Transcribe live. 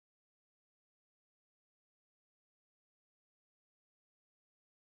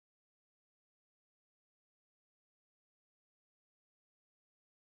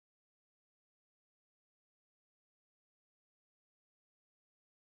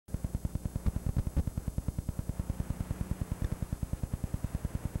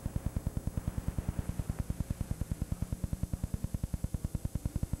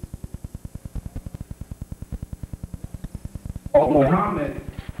or Mohammed,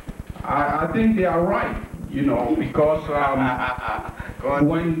 I think they are right, you know, because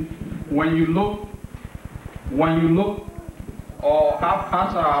when you look or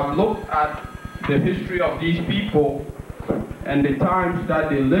have looked at the history of these people and the times that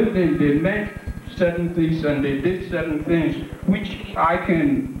they lived in, they meant certain things and they did certain things, which I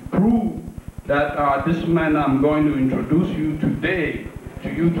can prove that this man I'm going to introduce you today,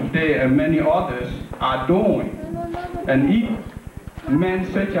 and many others are doing. And if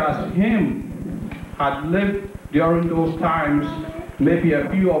men such as him had lived during those times, maybe a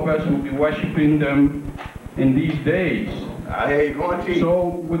few of us will be worshiping them in these days.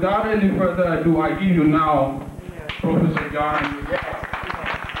 So without any further ado, I give you now Professor John.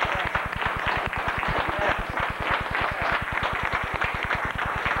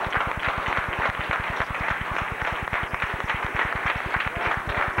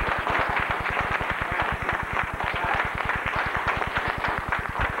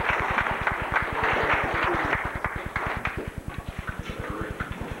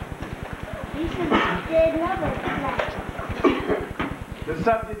 The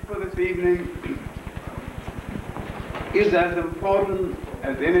subject for this evening is as important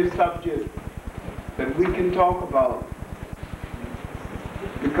as any subject that we can talk about,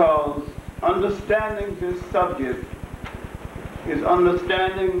 because understanding this subject is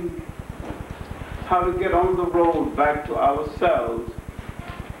understanding how to get on the road back to ourselves,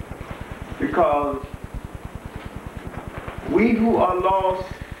 because we who are lost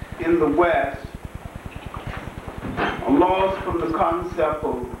in the West are lost from the concept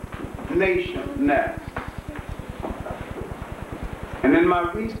of nation-ness. And in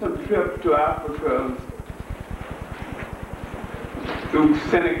my recent trip to Africa, through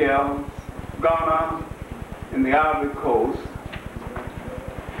Senegal, Ghana, and the Ivory Coast,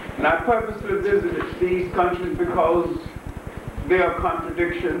 and I purposely visited these countries because there are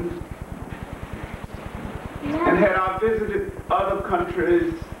contradictions. And had I visited other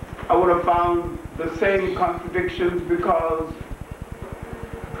countries, I would have found the same contradictions, because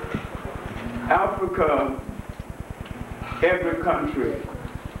Africa, every country,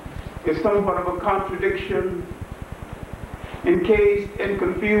 is somewhat of a contradiction, encased in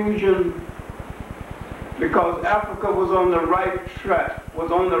confusion, because Africa was on the right track,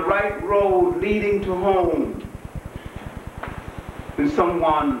 was on the right road leading to home, and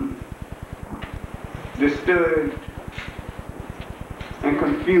someone disturbed and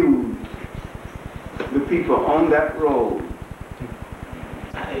confused the people on that road.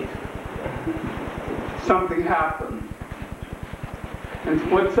 Something happened.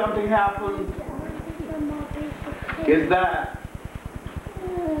 And when something happened is that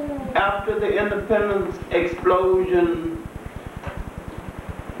after the independence explosion,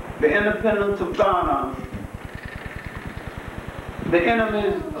 the independence of Ghana, the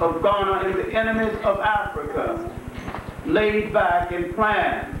enemies of Ghana and the enemies of Africa laid back and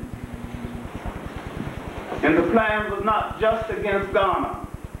planned. And the plan was not just against Ghana.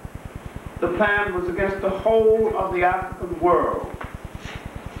 The plan was against the whole of the African world.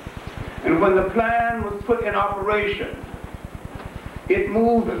 And when the plan was put in operation, it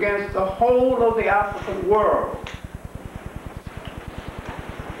moved against the whole of the African world.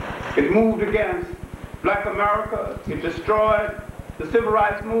 It moved against Black America. It destroyed the Civil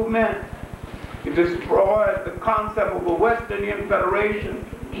Rights Movement. It destroyed the concept of a West Indian Federation.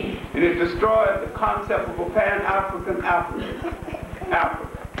 And it destroyed the concept of a Pan-African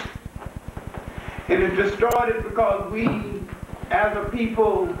Africa. And it destroyed it because we, as a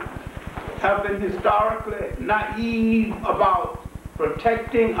people, have been historically naive about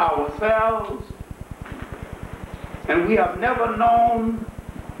protecting ourselves. And we have never known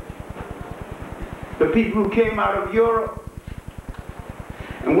the people who came out of Europe.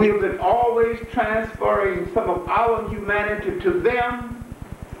 And we have been always transferring some of our humanity to them.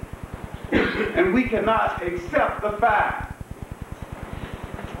 And we cannot accept the fact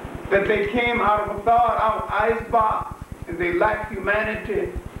that they came out of a thawed-out icebox and they lack humanity,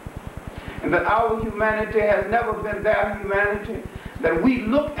 and that our humanity has never been their humanity, that we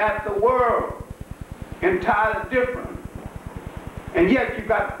look at the world entirely different. And yet you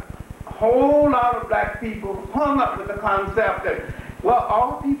got a whole lot of black people hung up with the concept that, well,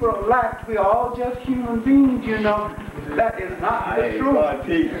 all people are alike, we're all just human beings, you know. That is not the truth. That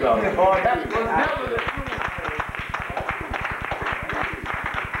was never the truth.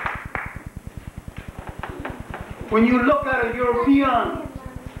 When you look at a European,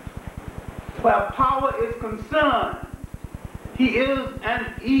 where power is concerned, he is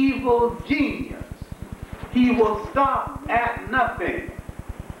an evil genius. He will stop at nothing.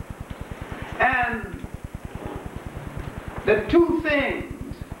 And the two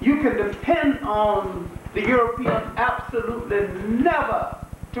things you can depend on the Europeans absolutely never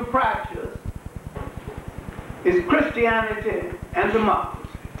to practice is Christianity and democracy.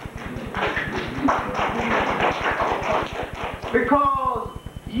 Because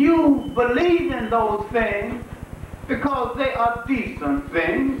you believe in those things because they are decent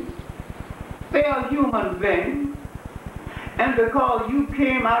things, they are human things, and because you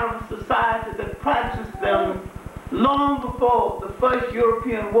came out of a society that practiced them long before the first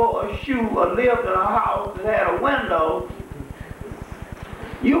European wore a shoe or lived in a house that had a window,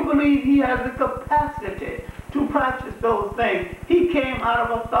 you believe he has the capacity to practice those things. He came out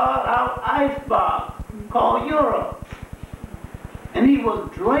of a thawed-out icebox called Europe, and he was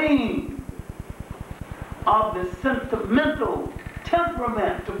drained of the sentimental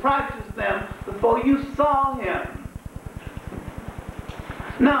temperament to practice them before you saw him.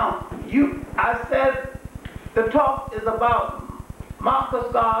 Now, I said the talk is about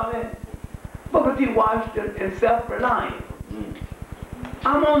Marcus Garvey, Booker T. Washington, and self-reliance.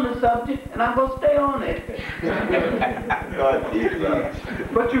 I'm on the subject, and I'm going to stay on it.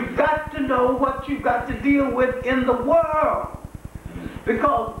 But you've got to know what you've got to deal with in the world.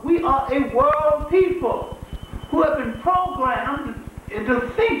 Because we are a world people who have been programmed into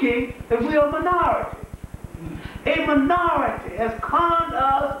thinking that we are a minority. A minority has conned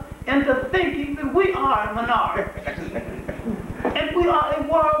us into thinking that we are a minority. And we are a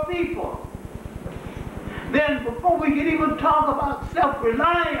world people. Then before we can even talk about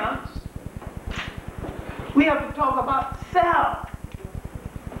self-reliance, we have to talk about self.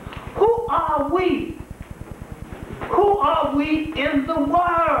 Who are we? Who are we in the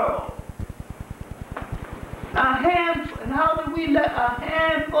world? And how do we let a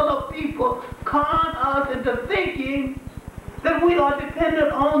handful of people con us into thinking that we are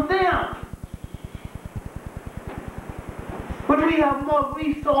dependent on them? When we have more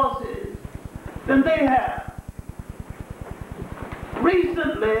resources than they have.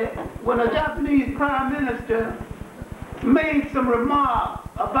 Recently, when a Japanese prime minister made some remarks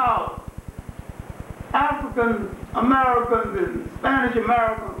about African Americans and Spanish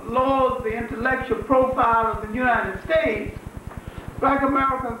Americans lowered the intellectual profile of the United States, Black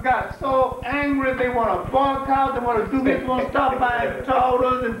Americans got so angry they want to boycott, they want to do this, they want to stop buying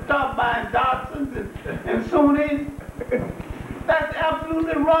Toyotas and stop buying Datsuns and Sunnis. That's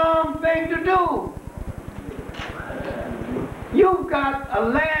absolutely wrong thing to do. You've got a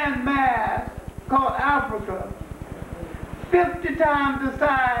land mass called Africa, 50 times the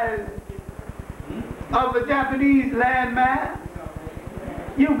size of the Japanese land mass.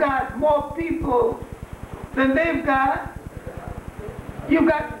 You've got more people than they've got. You've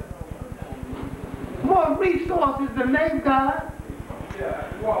got more resources than they've got.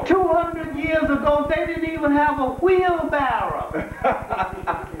 200 years ago, they didn't even have a wheelbarrow.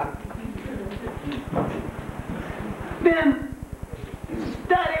 Then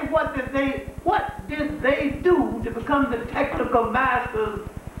study what did they do to become the technical masters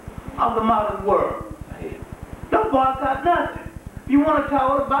of the modern world. Don't boycott nothing. You want a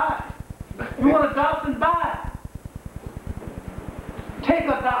Toyota, buy it. You want a Datsun, buy it. Take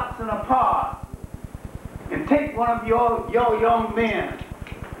a Datsun apart and take one of your young men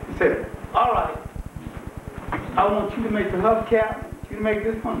and say, all right, I want you to make the hubcap, you to make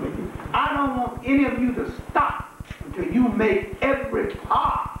this one. I don't want any of you to stop until you make every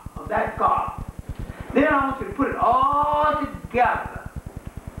part of that car. Then I want you to put it all together.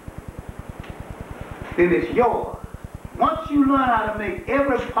 Then it's yours. Once you learn how to make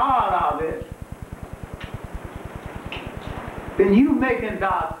every part of it, then you making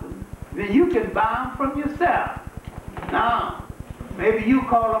Datsun, then you can buy them from yourself. Now, maybe you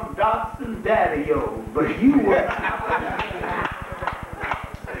call them Datsun Daddy-O, but you will.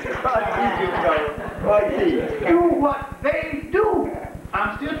 Do what they do.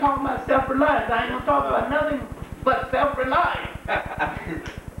 I'm still talking about self-reliance. I ain't gonna talk about nothing but self-reliance.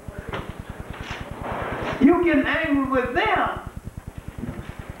 You get angry with them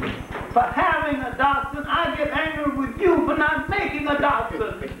for having a Datsun. I get angry with you for not making a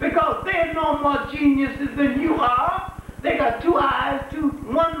Datsun because they're no more geniuses than you are. They got 2 eyes,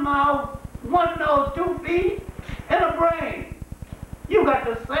 1 mouth, 1 nose, 2 feet, and a brain. You got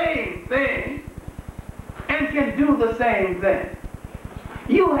the same thing and can do the same thing.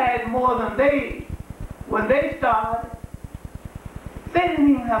 You had more than they, when they started, they didn't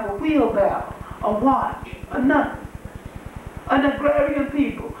even have a wheelbarrow, a watch, a nothing. An agrarian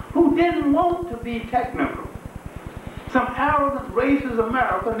people who didn't want to be technical. Some arrogant racist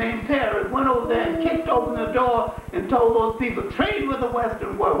American named Perry went over there and kicked open the door and told those people, trade with the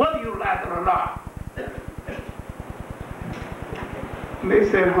Western world, whether you like it or not. And they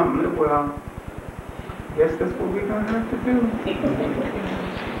said humbly, well, guess that's what we're going to have to do.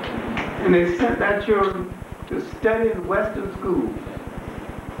 And they sent that children to study in Western schools,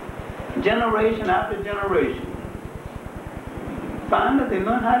 generation after generation. Finally, they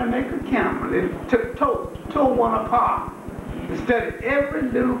learned how to make a camera. They tore one apart. They studied every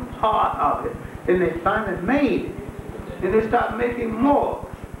little part of it. Then they finally made it. Then they started making more.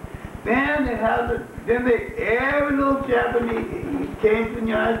 Then every little Japanese came to the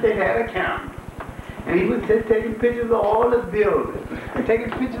United States had a camera. And he was just taking pictures of all the buildings,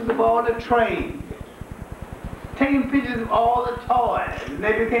 taking pictures of all the trains, taking pictures of all the toys. And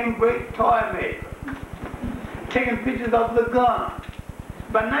they became great toy makers. Taking pictures of the guns.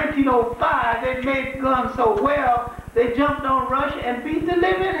 By 1905, they made guns so well, they jumped on Russia and beat the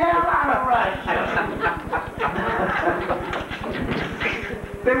living hell out of Russia.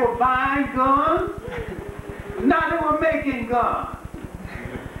 They were buying guns, now they were making guns.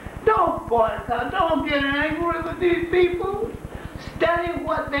 Don't boycott, don't get angry with these people. Study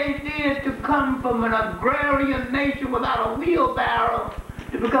what they did to come from an agrarian nation without a wheelbarrow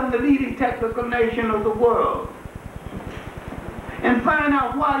to become the leading technical nation of the world. And find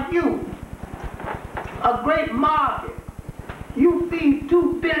out why you, a great market, you feed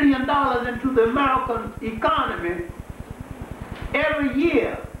 $2 billion into the American economy every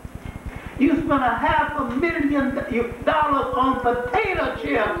year. You spend $500,000 on potato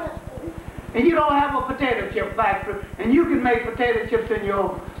chips, and you don't have a potato chip factory, and you can make potato chips in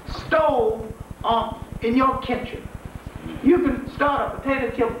your stove in your kitchen. You can start a potato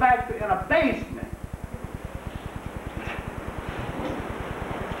chip factory in a basement.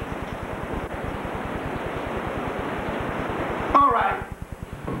 All right,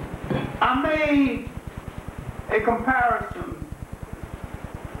 I made a comparison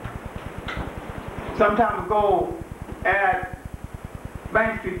some time ago at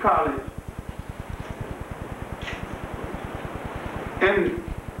Bank Street College in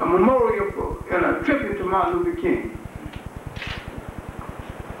a memorial and a tribute to Martin Luther King.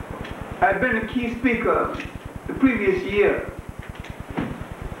 I had been a key speaker the previous year.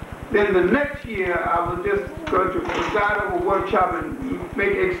 Then the next year, I was just going to preside over a workshop and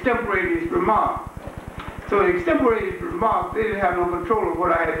make extemporaneous remarks. So extemporaneous remarks, they didn't have no control of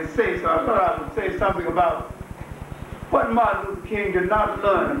what I had to say, so I thought I would say something about what Martin Luther King did not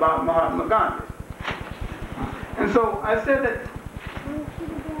learn about Mahatma Gandhi. And so I said that,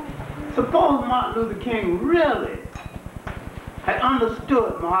 suppose Martin Luther King really had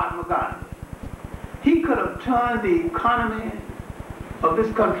understood Mahatma Gandhi. He could have turned the economy of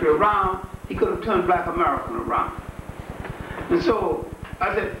this country around. He could have turned Black America around. And so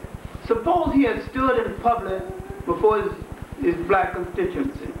I said, suppose he had stood in public before his black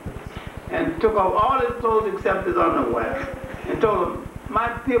constituency and took off all his clothes except his underwear and told them, my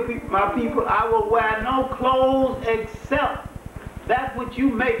people, I will wear no clothes except that which you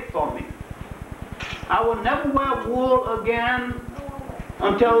make for me. I will never wear wool again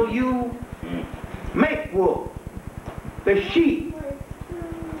until you make wool. The sheep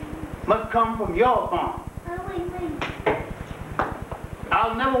must come from your farm.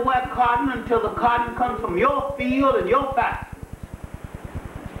 I'll never wear cotton until the cotton comes from your field and your factory.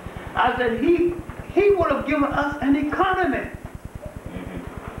 I said, he would have given us an economy.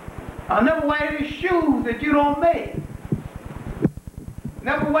 I'll never wear any shoes that you don't make.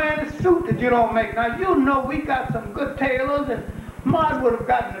 Never wear any suit that you don't make. Now, you know we got some good tailors, and Martin would have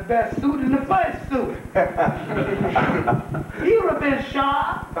gotten the best suit in the first suit. He would have been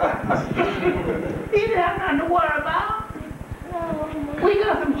sharp. He didn't have nothing to worry about. We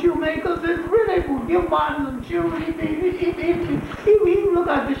got some shoemakers that really will give Martin some shoes. He look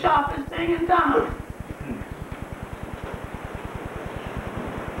like the sharpest thing in town.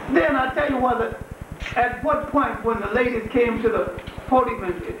 Then I tell you what, at what point when the ladies came to the podium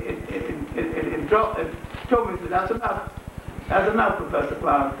and told me, that's enough. That's enough, Professor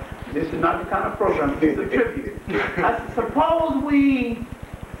Clarke. This is not the kind of program. This is a tribute. I said, suppose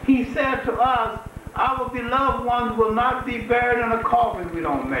he said to us, our beloved ones will not be buried in a coffin we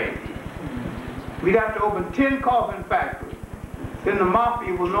don't make. We'd have to open 10 coffin factories. Then the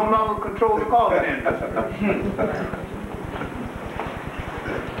mafia will no longer control the coffin industry.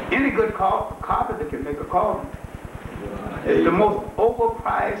 Any good carpenter can make a coffin. It's the most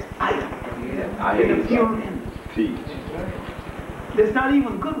overpriced item in the funeral industry. There's not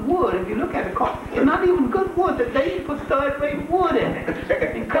even good wood. If you look at the coffin, it's not even good wood. They put third-rate wood in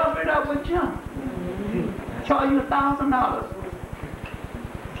it and cover it up with junk. Charge you $1,000.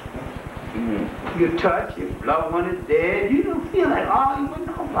 You touch, your loved one is dead. You don't feel like arguing with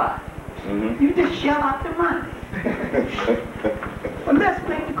nobody. You just shell out the money. But let's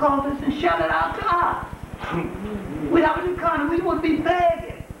make the cultures and shut it out to us. We have an economy, we wouldn't be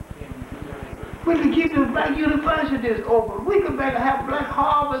begging. We could keep the black universities open. We could have black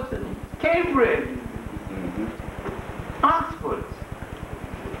Harvards and Cambridge, Oxfords.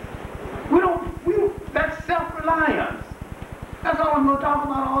 That's self-reliance. That's all I'm going to talk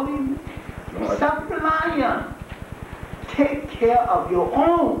about all evening. Self-reliance. Take care of your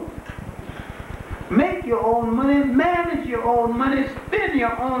own. Make your own money, manage your own money, spend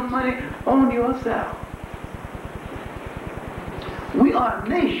your own money on yourself. We are a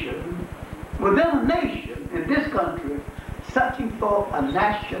nation, within a nation in this country, searching for a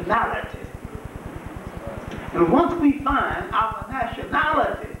nationality. And once we find our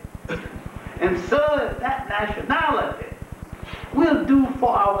nationality and serve that nationality, we'll do for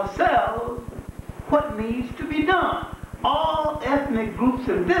ourselves what needs to be done. All ethnic groups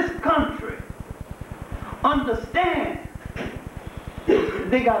in this country understand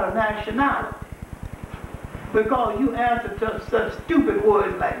they got a nationality. Because you answer to such stupid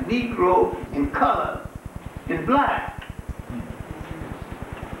words like Negro and color and black.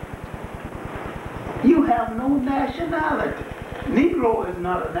 You have no nationality. Negro is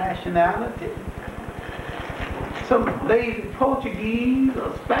not a nationality. Some lazy Portuguese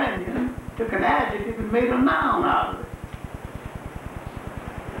or Spaniard took an adjective and made a noun out of it.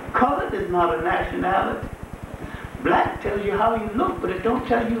 Colored is not a nationality. Black tells you how you look, but it don't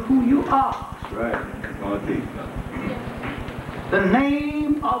tell you who you are. That's right. The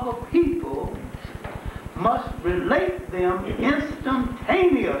name of a people must relate them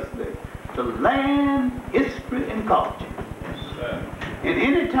instantaneously to land, history, and culture. And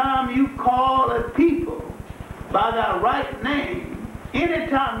anytime you call a people by their right name,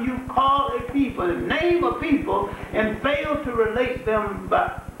 anytime you call a people, name a people, and fail to relate them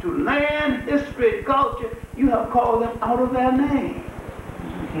to land, history, and culture, you have called them out of their name.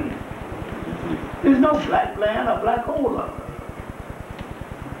 There's no black land or black hole.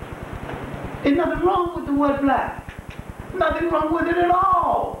 There's nothing wrong with the word black. Nothing wrong with it at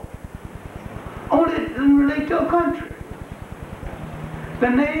all. Only it doesn't relate to a country. The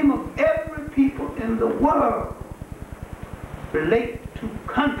name of every people in the world relate to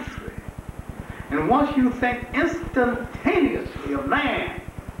country. And once you think instantaneously of land,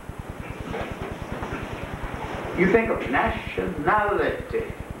 you think of nationality.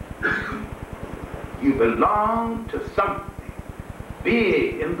 You belong to something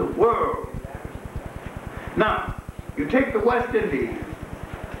big in the world. Now, you take the West Indies,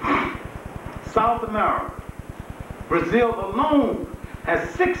 South America, Brazil alone has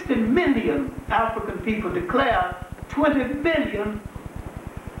 60 million African people declared, 20 million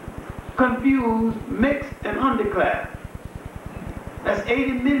confused, mixed, and undeclared. That's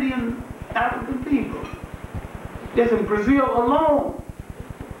 80 million African people. Just in Brazil alone.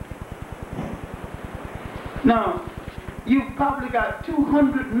 Now, you've probably got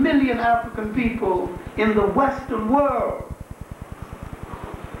 200 million African people in the Western world.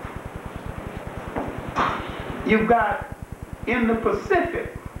 You've got, in the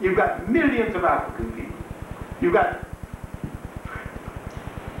Pacific, you've got millions of African people. You've got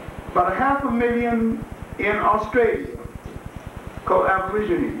about 500,000 in Australia, called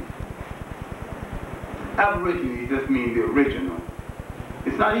Aborigines. Aborigines just means the original.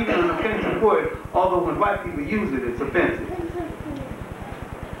 It's not even an offensive word, although when white people use it, it's offensive.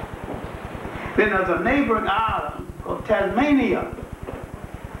 Then there's a neighboring island called Tasmania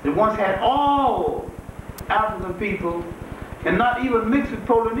that once had all African people and not even mixed with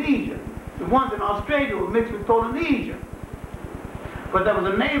Polynesian. The ones in Australia were mixed with Polynesian. But there was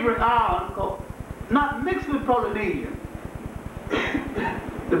a neighboring island called, not mixed with Polynesian.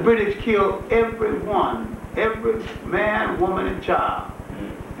 The British killed everyone, every man, woman, and child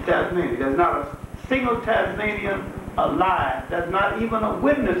in Tasmania. There's not a single Tasmanian alive. There's not even a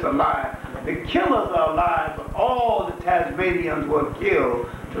witness alive. The killers are alive, but all the Tasmanians were killed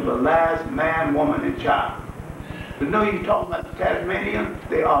to the last man, woman, and child. But no, you talk about the Tasmanians,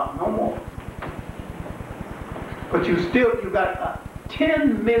 they are no more. But you got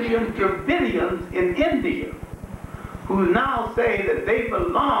 10 million Dravidians in India who now say that they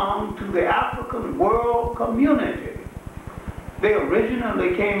belong to the African world community. They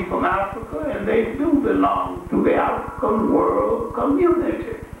originally came from Africa and they do belong to the African world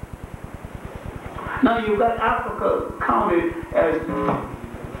community. Now you've got Africa counted as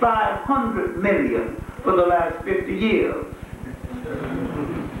 500 million for the last 50 years,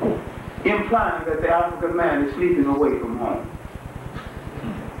 implying that the African man is sleeping away from home,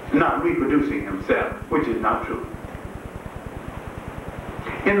 not reproducing himself, which is not true.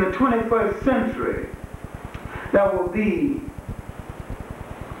 In the 21st century, there will be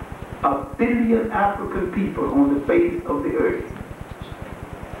 1 billion African people on the face of the earth.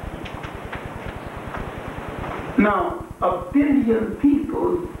 Now, 1 billion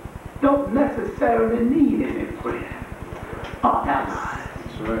people don't necessarily need any friends or allies.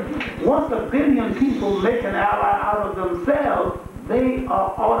 Right. Once 1 billion people make an ally out of themselves, they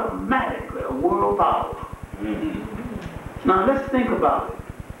are automatically a world power. Mm-hmm. Now let's think about it.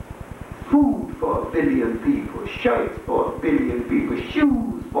 Food for 1 billion people, shirts for 1 billion people,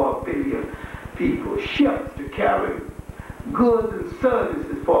 shoes for 1 billion people, ships to carry goods and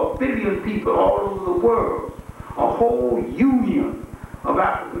services for 1 billion people all over the world. A whole union of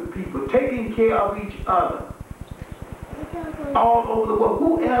African people taking care of each other all over the world.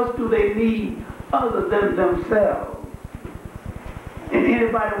 Who else do they need other than themselves? And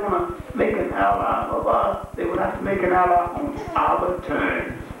anybody want to make an ally of us, they would have to make an ally on our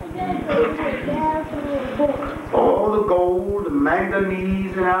terms. All the gold, the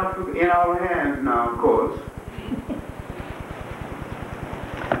manganese in Africa, in our hands now, of course.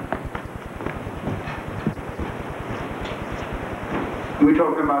 We're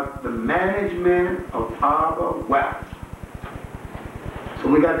talking about the management of our wealth. So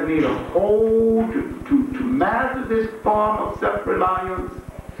we got to need a whole, to master this form of self-reliance,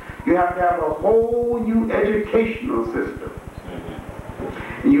 you have to have a whole new educational system.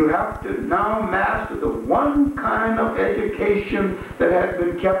 And you have to now master the one kind of education that has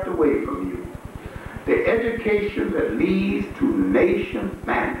been kept away from you. The education that leads to nation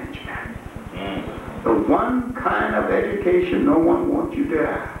management. The one kind of education no one wants you to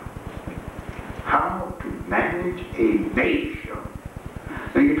have. How to manage a nation.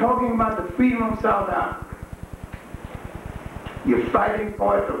 Now you're talking about the freedom of South Africa. You're fighting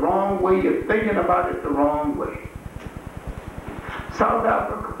for it the wrong way. You're thinking about it the wrong way. South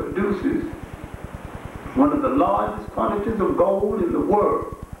Africa produces one of the largest quantities of gold in the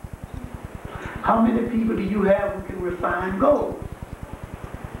world. How many people do you have who can refine gold?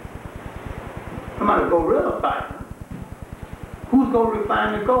 Somebody gorilla fighter. Who's going to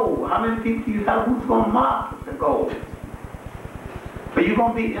refine the gold? How many people do you have? Who's going to market the gold? Are you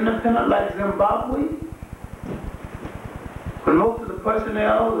going to be independent like Zimbabwe? When most of the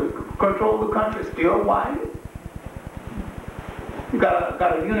personnel that control the country is still white? You got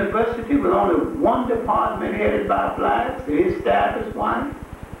a university with only one department headed by blacks, his staff is white.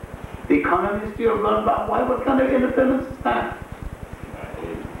 The economy is still run by white. What kind of independence is that?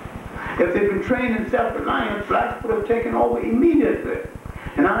 If they'd been trained in self-reliance, blacks would have taken over immediately.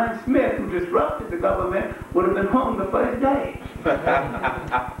 And Iron Smith, who disrupted the government, would have been hung the first day.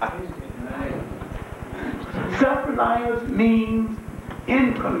 Self-reliance means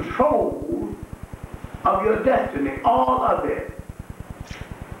in control of your destiny, all of it.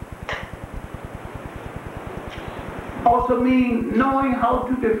 Also means knowing how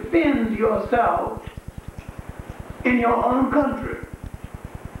to defend yourself in your own country.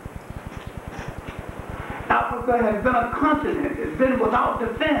 Africa has been a continent, it's been without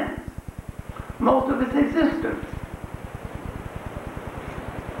defense most of its existence.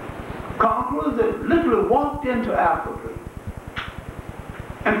 Conquerors have literally walked into Africa,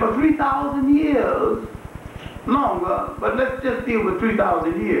 and for 3,000 years, longer, but let's just deal with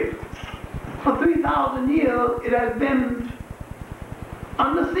 3,000 years. For 3,000 years, it has been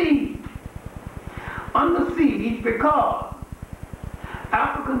under siege. Under siege because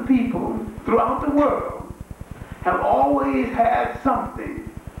African people throughout the world have always had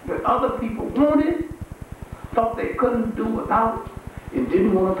something that other people wanted, thought they couldn't do without, and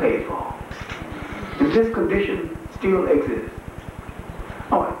didn't want to pay for. And this condition still exists.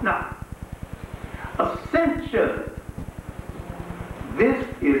 All right, now, essentially, this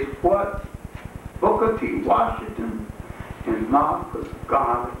is what Booker T. Washington and Marcus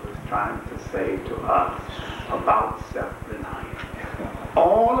Garvey was trying to say to us about self-reliance.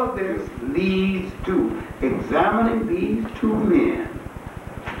 All of this leads to examining these two men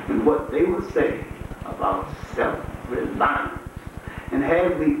and what they were saying about self-reliance. And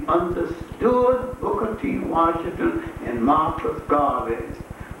had we understood Booker T. Washington and Marcus Garvey,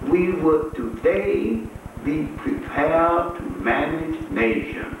 we would today be prepared to manage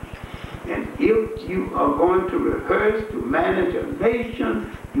nations. And if you are going to rehearse to manage a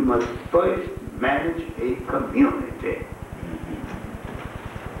nation, you must first manage a community.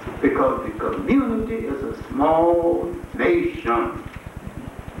 Because the community is a small nation.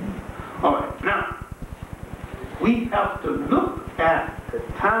 All right, now, we have to look at the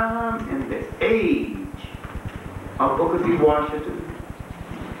time and the age of Booker T. Washington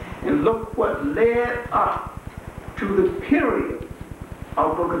and look what led up to the period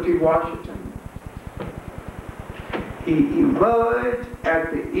of Booker T. Washington He emerged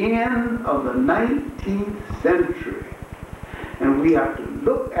at the end of the 19th century. And we have to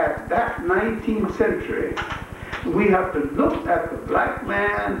look at that 19th century. We have to look at the black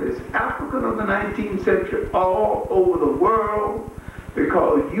man, this African of the 19th century, all over the world,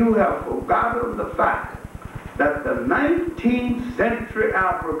 because you have forgotten the fact that the 19th century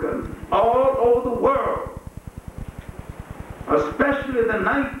African all over the world, especially the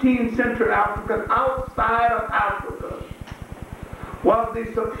 19th century African outside of Africa, was the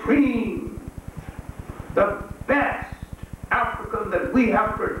supreme, the best African that we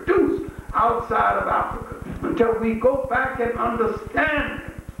have produced outside of Africa. Until we go back and understand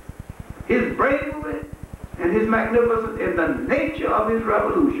his bravery and his magnificence in the nature of his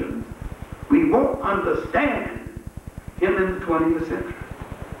revolutions, we won't understand him in the 20th century.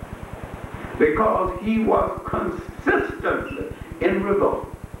 Because he was consistently in revolt.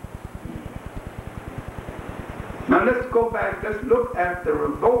 Now let's go back, let's look at the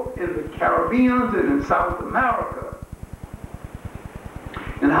revolt in the Caribbean and in South America,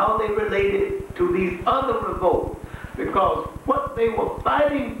 and how they related to these other revolts, because what they were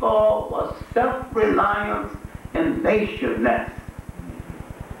fighting for was self-reliance and nationness.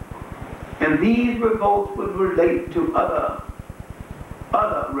 And these revolts would relate to other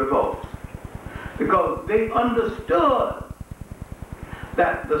revolts, because they understood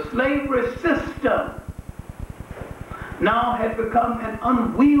that the slavery system now had become an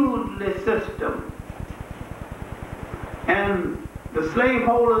unwieldy system. And the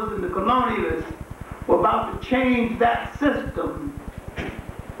slaveholders and the colonialists were about to change that system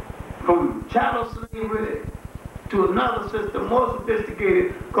from chattel slavery to another system more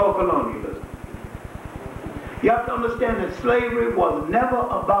sophisticated called colonialism. You have to understand that slavery was never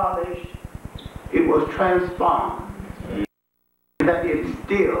abolished, it was transformed. That it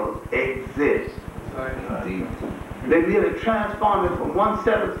still exists. They merely transformed it from one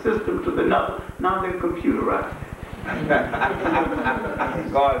set of systems to another. Now they're computerized. But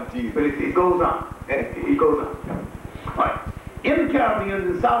it goes on. It goes on. All right. In the Caribbean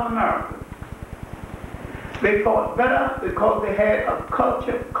and South America, they fought better because they had a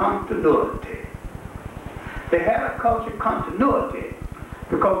culture continuity. They had a culture continuity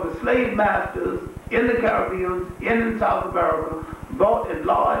because the slave masters in the Caribbean and in South America bought in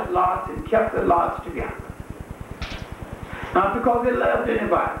large lots and kept the lots together. Not because they loved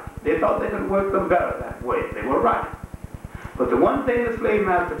anybody. They thought they could work them better that way. They were right. But the one thing the slave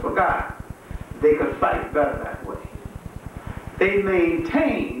master forgot, they could fight better that way. They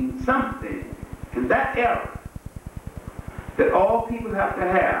maintained something in that era that all people have to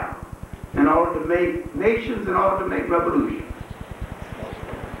have in order to make nations, in order to make revolutions.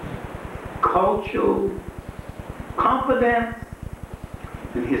 Cultural confidence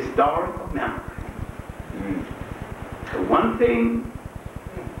and historical memory. The one thing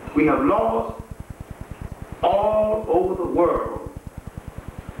we have lost all over the world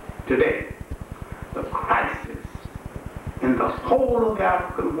today, the crisis in the whole of the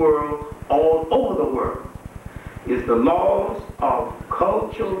African world, all over the world, is the loss of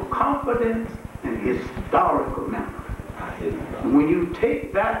cultural confidence and historical memory. When you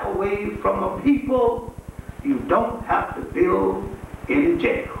take that away from a people, you don't have to build any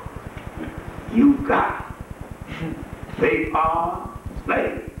jail. You got it. They are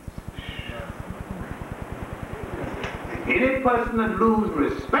slaves. Any person that loses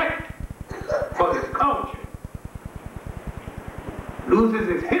respect for his culture, loses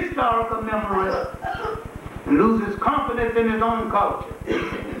his historical memory, and loses confidence in his own culture.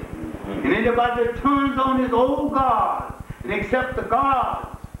 And anybody that turns on his old gods and accepts the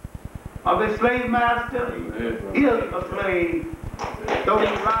gods of his slave master is a slave. So he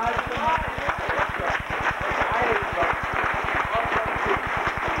rides to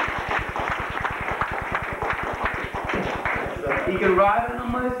he can ride in a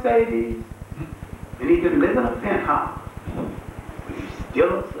Mercedes and he can live in a penthouse, but he's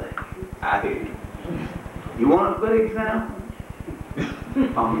still a slave. You want a good example?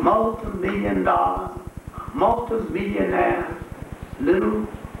 A multi-million-dollar, multi-millionaire, little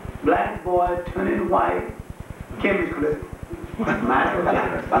black boy turning white, chemically. One of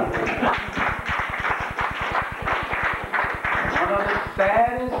the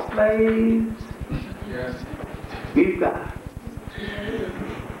saddest slaves we've got.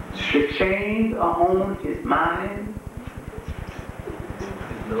 The chains are on his mind.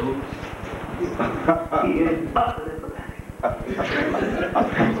 He is utterly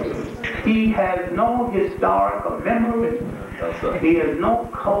pathetic. He has no historical memory. He has no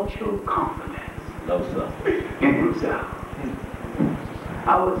cultural confidence in himself.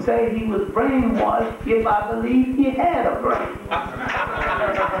 I would say he was brainwashed if I believed he had a brain.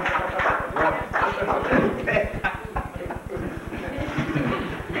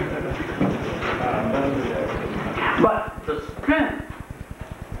 But the strength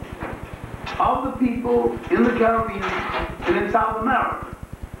of the people in the Caribbean and in South America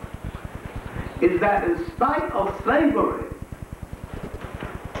is that in spite of slavery,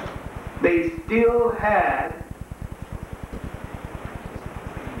 they still had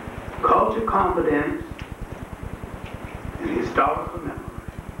culture confidence and historical memory.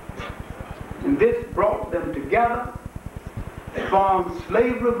 And this brought them together, formed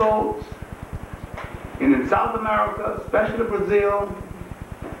slave revolts, and in South America, especially Brazil,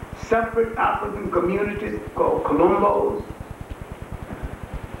 separate African communities called Colombos.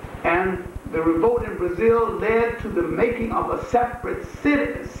 And the revolt in Brazil led to the making of a separate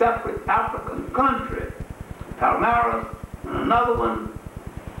city, a separate African country, Palmeiras, and another one,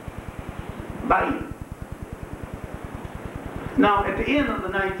 Bahia. Now, at the end of the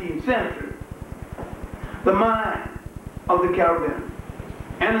 19th century, the mind of the Caribbean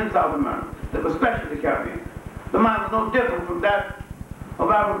and in South America, especially the Caribbean, the mind was no different from that of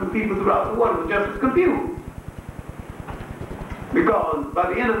African people throughout the world. It was just as confused. Because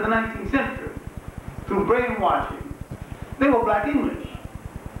by the end of the 19th century, through brainwashing, they were black English.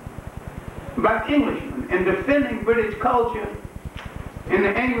 Black Englishmen, and defending British culture in the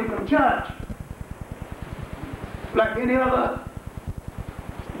Anglican Church like any other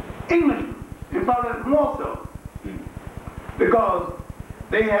Englishman, and probably more so, because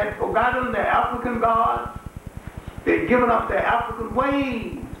they had forgotten their African gods, they had given up their African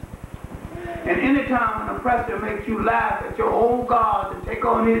ways. And any time an oppressor makes you laugh at your old gods and take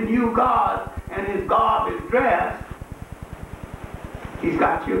on his new gods and his garbage dress, he's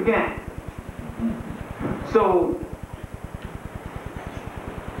got you again. So,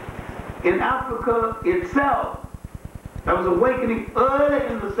 in Africa itself, there was awakening early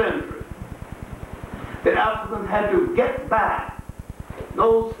in the century that Africans had to get back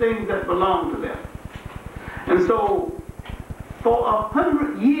those things that belonged to them. And so, for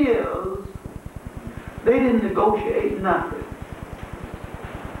 100 years, they didn't negotiate nothing.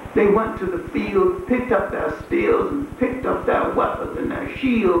 They went to the field, picked up their spears, and picked up their weapons and their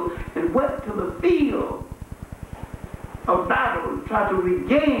shields, and went to the field of battle and tried to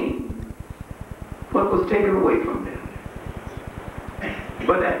regain what was taken away from them.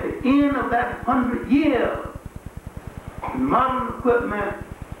 But at the end of that 100 years, modern equipment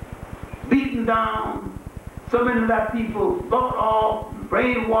beaten down, so many of that people bought off,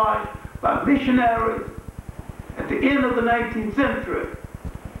 brainwashed by missionaries at the end of the 19th century.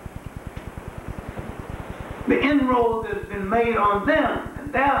 The inroads has been made on them,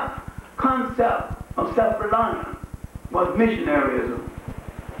 and their concept of self-reliance was missionaryism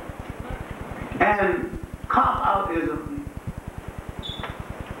and cop-outism,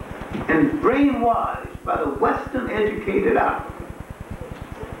 and brainwashed by the Western educated African.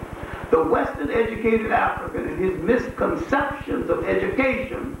 The Western educated African and his misconceptions of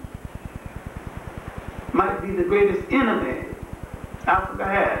education might be the greatest enemy Africa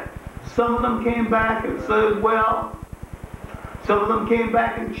had. Some of them came back and served well. Some of them came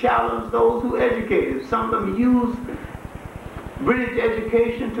back and challenged those who educated. Some of them used British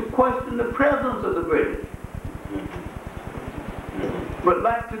education to question the presence of the British. But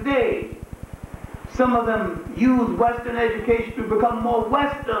like today, some of them use Western education to become more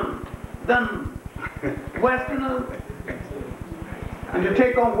Western than Westerners, and to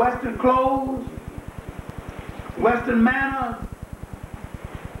take on Western clothes, Western manners,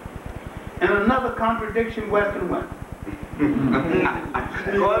 and another contradiction, Western women.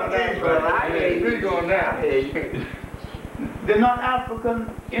 They're not African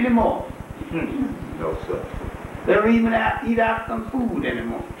anymore. No, sir. They don't even eat African food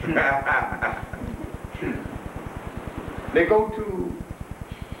anymore. They go to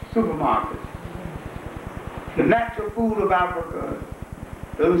supermarkets. The natural food of Africa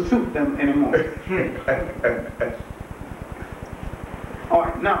doesn't suit them anymore. All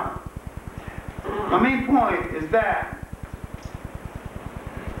right, now, my main point is that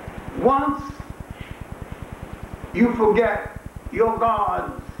once you forget your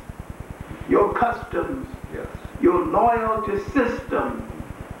gods, your customs, Yes. your loyalty system,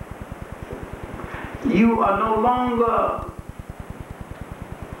 you are no longer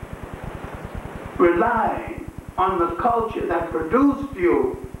relying on the culture that produced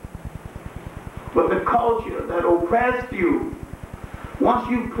you, but the culture that oppressed you. Once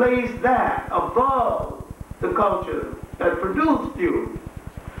you place that above the culture that produced you,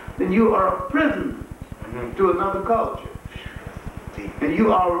 then you are a prisoner to another culture. And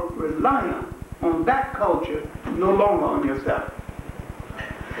you are reliant on that culture, no longer on yourself.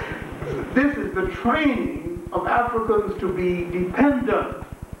 This is the training of Africans to be dependent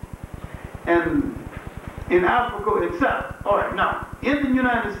and in Africa itself. All right, now, in the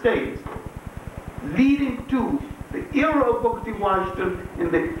United States, leading to the era of Booker T. Washington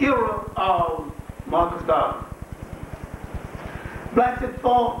and the era of Marcus Garvey, blacks had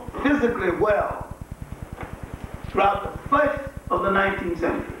fought physically well throughout the first of the 19th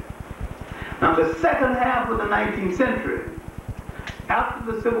century. Now, the second half of the 19th century,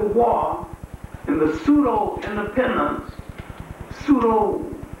 after the Civil War and the pseudo-independence,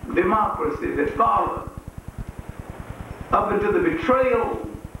 pseudo-democracy that followed, up into the betrayal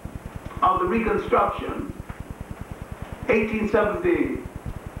of the Reconstruction, 1875,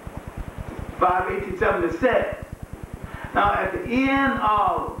 1876. Now, at the end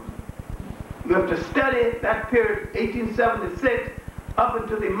of, you have to study that period, 1876, up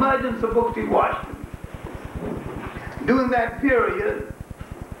until the emergence of Booker T. Washington. During that period,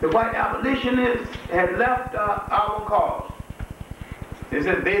 the white abolitionists had left our cause. They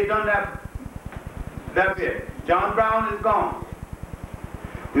said they've done that bit. John Brown is gone.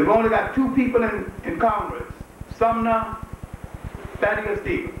 We've only got two people in Congress, Sumner, Thaddeus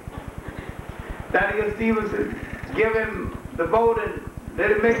Stevens. Thaddeus Stevens said, give him the vote and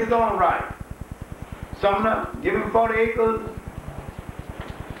let him make his own right. Sumner, give him 40 acres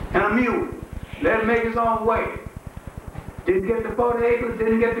and a mule. Let him make his own way. Didn't get the 40 acres,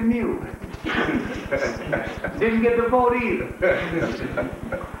 didn't get the mule. Didn't get the vote either.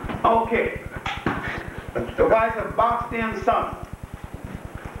 Okay. The whites have boxed in Sumner.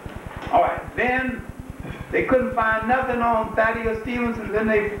 All right, then they couldn't find nothing on Thaddeus Stevens, and then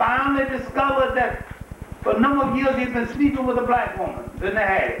they finally discovered that for a number of years he'd been sleeping with a black woman. Then they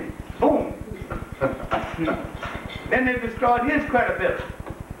had him. Boom. Then they destroyed his credibility.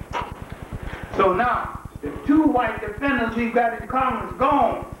 So now, the two white defendants we've got in Congress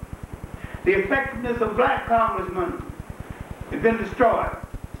gone. The effectiveness of black congressmen has been destroyed.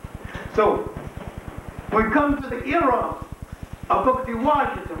 So, when we come to the era of Booker T.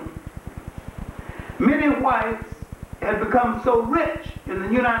 Washington, many whites had become so rich in the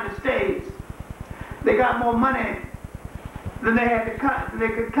United States, they got more money than they had to count, they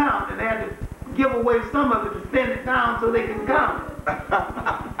could count, and they had to give away some of it to spend it down so they can count it.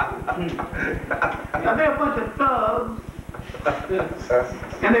 Now they're a bunch of thugs,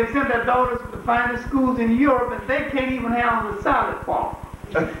 and they sent their daughters to the finest schools in Europe, and they can't even handle the salad form.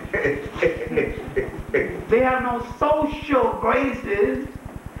 They have no social graces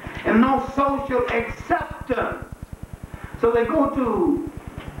and no social acceptance. So they go to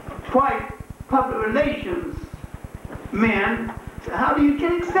white public relations men. So how do you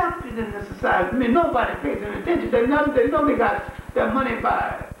get accepted in this society? I mean, nobody pays any attention. They know they got their money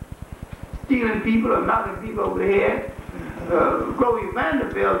by stealing people or knocking people over the head. Grover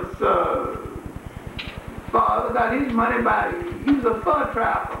Vanderbilt's father got his money by, he was a fur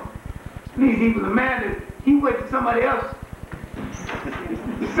trapper. He was a man that he waited for somebody else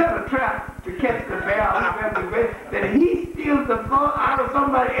to set a trap to catch the bear, then he steals the fur out of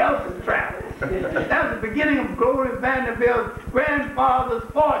somebody else's trap. That was the beginning of Gloria Vanderbilt's grandfather's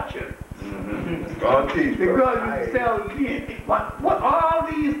fortune. Because you sell what all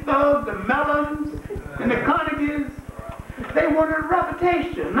these thugs, the Mellons and the Carnegies, they wanted a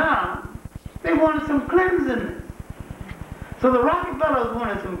reputation. Now, they wanted some cleansiness. So the Rockefellers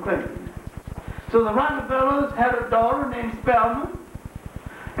wanted some cleansiness. So the Rockefellers had a daughter named Spelman,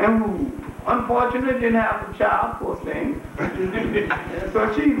 and who unfortunately didn't have a child, poor thing.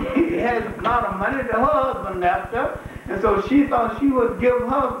 So she had a lot of money that her husband left her, and so she thought she would give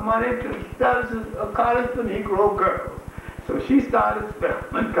her money to study a college for Negro girls. So she started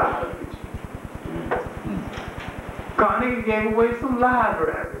Spelman College. Carnegie gave away some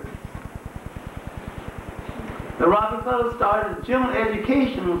libraries. The Rockefellers started General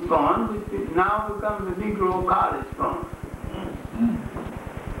Educational Fund, which now becomes the Negro College Fund.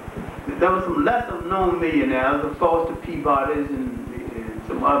 There were some lesser known millionaires, of course, the Peabodys and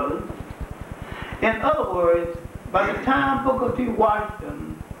some others. In other words, by the time Booker T.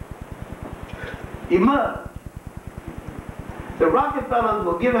 Washington emerged, the Rockefellers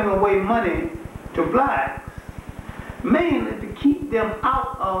were giving away money to blacks, mainly to keep them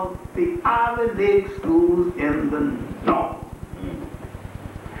out of the Ivy League schools in the North.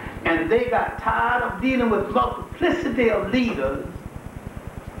 And they got tired of dealing with multiplicity of leaders,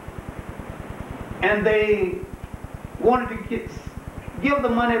 and they wanted to give the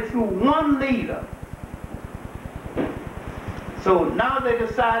money through one leader. So now they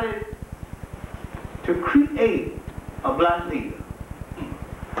decided to create a black leader.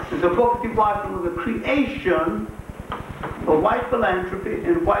 And so Booker T. Washington was a creation of white philanthropy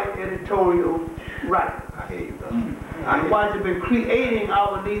and white editorial writing. I hear you, brother. And whites have been creating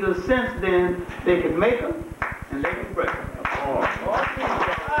our leaders since then. They can make them and they can break them.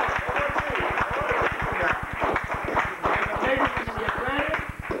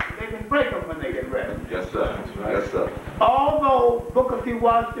 They can break them when they get ready. Yes, sir. Yes, sir. Although Booker T.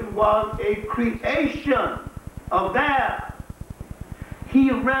 Washington was a creation of theirs, he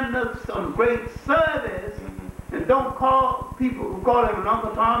rendered some great service. And don't call people who call him an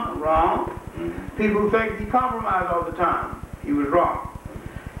Uncle Tom wrong. People who think he compromised all the time. He was wrong.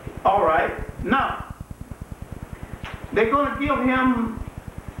 All right. Now, they're going to give him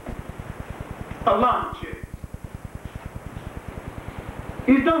a lunch.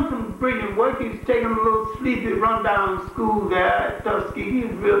 He's done some brilliant work. He's taken a little sleepy rundown school there at Tuskegee.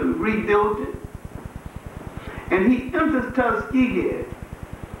 He's really rebuilt it. And he enters Tuskegee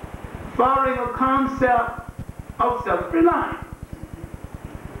following a concept of self-reliance.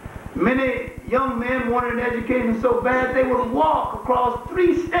 Many young men wanted an education so bad they would walk across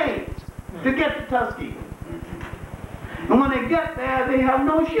 3 states to get to Tuskegee. And when they get there, they have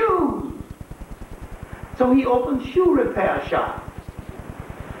no shoes. So he opened shoe repair shops.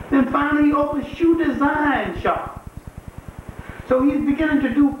 Then finally he opened shoe design shops. So he's beginning to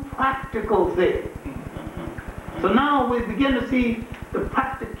do practical things. So now we begin to see the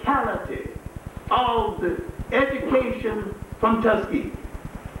practicality of the education from Tuskegee.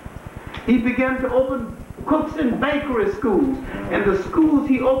 He began to open cooks and bakery schools, and the schools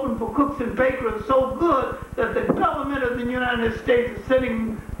he opened for cooks and bakers are so good that the government of the United States is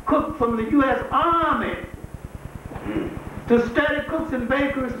sending cooks from the U.S. Army to study cooks and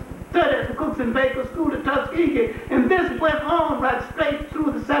bakers, study at the cooks and bakers school at Tuskegee, and this went on right straight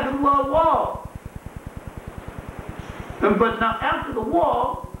through the Second World War. But now after the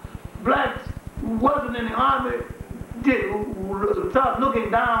war, blacks who wasn't in the army start looking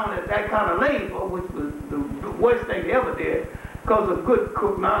down at that kind of labor, which was the worst thing they ever did, because a good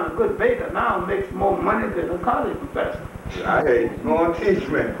cook now and a good baker now makes more money than a college professor. I hear you. Go on, teach,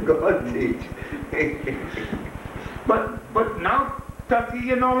 man. Go on, teach. But now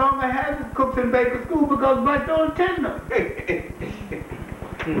Tuskegee no longer has a cooks and bakers school because blacks don't attend them.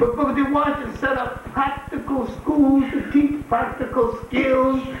 But Booker T. Washington set up practical schools to teach practical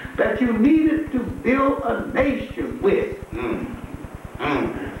skills that you needed to build a nation with.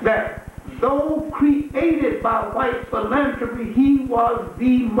 That though created by white philanthropy, he was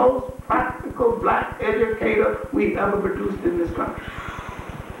the most practical black educator we've ever produced in this country.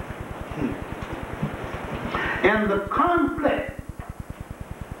 And the conflict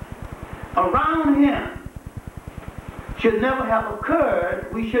around him should never have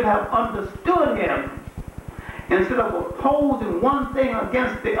occurred. We should have understood him. Instead of opposing one thing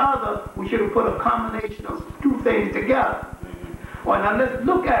against the other, we should have put a combination of 2 things together. Well, now let's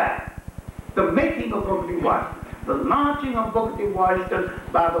look at the making of Booker T. Washington, the launching of Booker T. Washington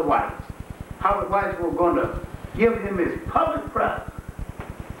by the whites. How the whites were going to give him his public presence.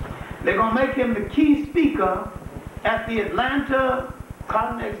 They're going to make him the key speaker at the Atlanta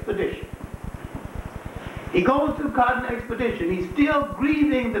Cotton Expedition. He goes to the Cotton Expedition. He's still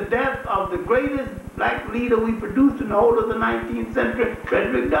grieving the death of the greatest black leader we produced in the whole of the 19th century,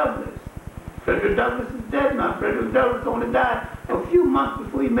 Frederick Douglass. Frederick Douglass is dead now. Frederick Douglass only died a few months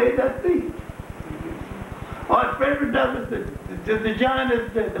before he made that speech. Or Frederick Douglass, the giant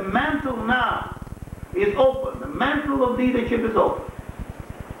is the mantle now is open. The mantle of leadership is open.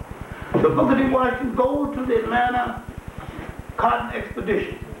 So Booker T. Washington goes to the Atlanta Cotton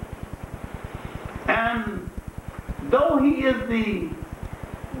Expedition. And though he is the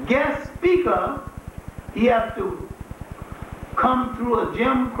guest speaker, he has to come through a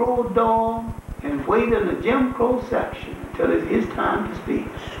Jim Crow door and wait in the Jim Crow section until it's his time to speak.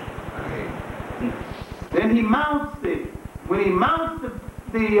 Then he mounts when he mounts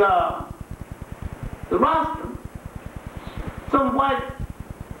the rostrum, some white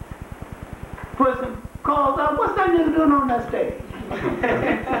person calls out, "What's that nigga doing on that stage?"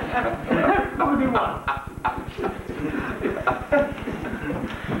 What do you want?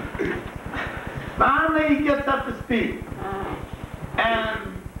 Finally, he gets up to speak.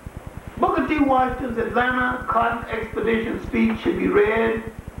 And Booker T. Washington's Atlanta Cotton Expedition speech should be read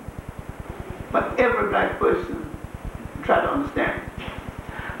by every black person to try to understand it.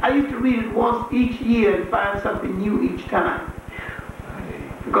 I used to read it once each year and find something new each time.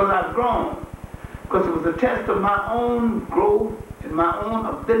 Because I've grown. Because it was a test of my own growth and my own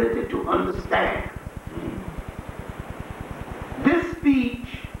ability to understand. This speech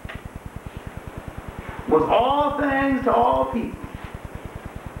was all things to all people.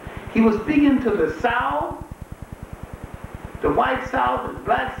 He was speaking to the South, the white South and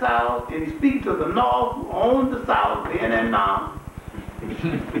black South, and he speaking to the North, who owned the South then and now.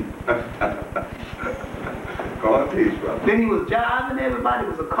 God teach, brother. Then he was jiving everybody.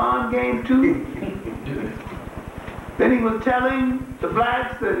 It was a con game too. Then he was telling the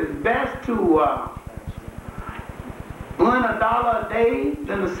blacks that it's best to earn $1 a day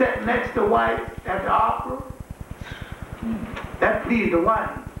than to sit next to whites at the opera. That pleased the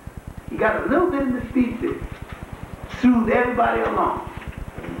whites. He got a little bit in the speech that soothed everybody along.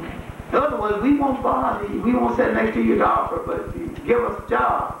 In other words, we won't bother you, we won't sit next to you at the opera, but you give us a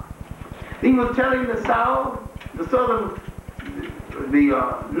job. He was telling the South, the Southern, the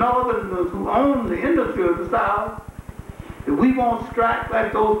Northerners who own the industry of the South, that we won't strike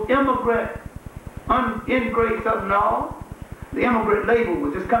like those ingrates up north. The immigrant labor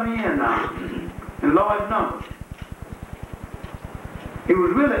was just coming in now in large numbers. It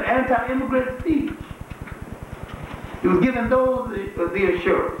was really anti-immigrant speech. He was giving those the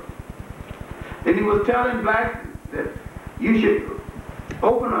assurance. Then he was telling blacks that you should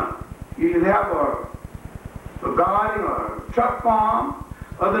open up, you should have a garden or a truck farm,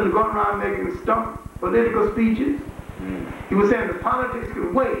 other than going around making stump political speeches. He was saying the politics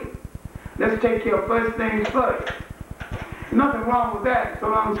could wait. Let's take care of first things first. Nothing wrong with that, so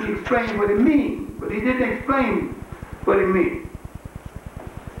long as he explained what it means. But he didn't explain what it means.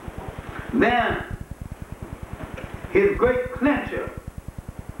 Then, his great clincher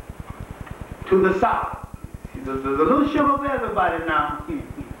to the South. There's a little sugar for everybody now. You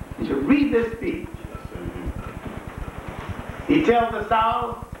should read this speech. He tells the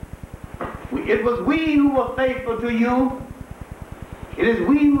South, it was we who were faithful to you. It is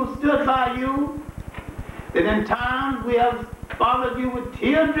we who stood by you. That in times we have followed you with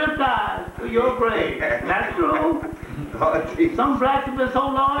tear-dripped eyes to your grave. That's true. Some blacks have been so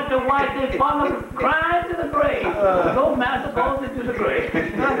large to white they followed crying to the grave. No master goes into the grave.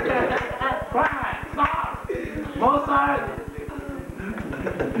 Crying, sorry. Most sorry.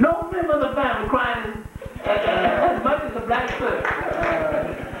 No member of the family crying as much as the black servant.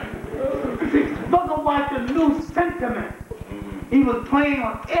 Booker White, the new sentiment. He was playing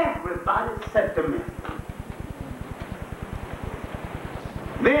on everybody's sentiment.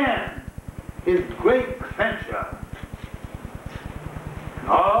 Then, his great clincher,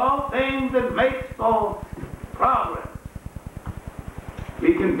 all things that makes for progress.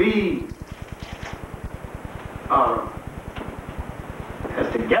 We can be as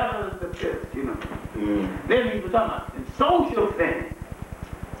together as the fist, you know. Then he was talking about in social things.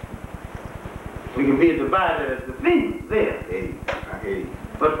 We can be as divided as the things there.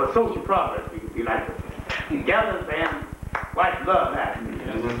 But for social progress, we can be like together and white love happening.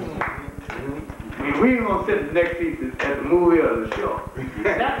 I mean, we ain't gonna sit in the next seat at the movie or the show.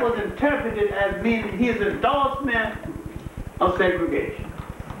 That was interpreted as meaning his endorsement of segregation.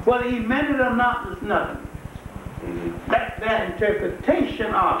 Whether he meant it or not is nothing. That's their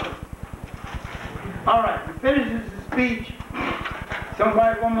interpretation of it. All right, he finishes his speech. Some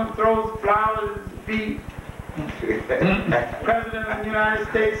white woman throws flowers at his feet. President of the United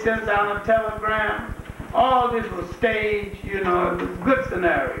States sends out a telegram. All this was staged, you know, it was a good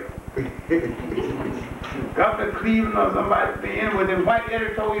scenario. Governor Cleveland or somebody being with them white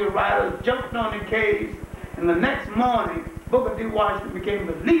editorial writers jumped on the case, and the next morning, Booker T. Washington became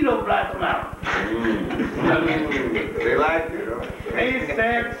the leader of Black America. They liked it, huh? They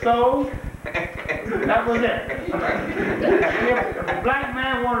said so. That was it. If a black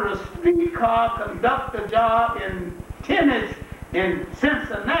man wanted a streetcar conductor job in tennis in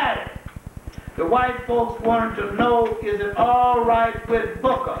Cincinnati, the white folks wanted to know, is it all right with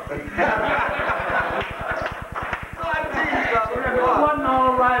Booker? If it wasn't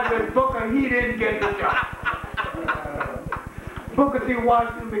all right with Booker, he didn't get the job. Booker T.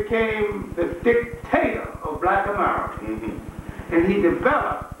 Washington became the dictator of Black America. And he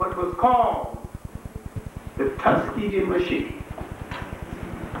developed what was called the Tuskegee machine.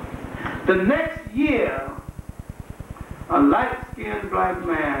 The next year, a light-skinned black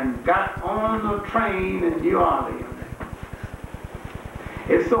man got on a train in New Orleans.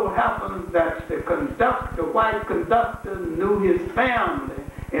 It so happens that the white conductor knew his family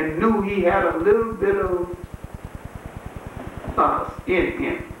and knew he had a little bit of us in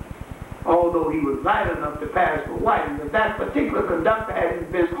him, although he was light enough to pass for white. And if that particular conductor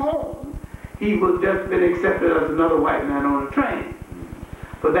hadn't been home, he would just been accepted as another white man on a train.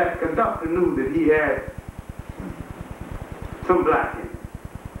 But that conductor knew that he had some black in him.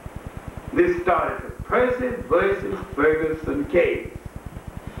 This started the Percy versus Ferguson case.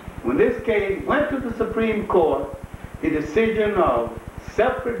 When this case went to the Supreme Court, the decision of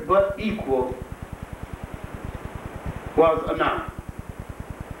separate but equal was announced.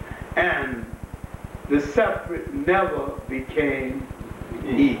 And the separate never became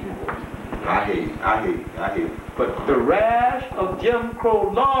equal. I hear you, I hear you, I hear you. But the rash of Jim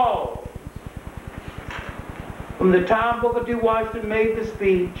Crow laws, from the time Booker T. Washington made the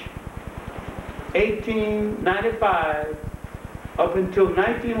speech, 1895, up until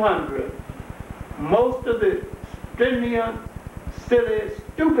 1900, most of the stringent, silly,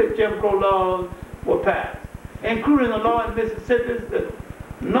 stupid Jim Crow laws were passed, including the law in Mississippi that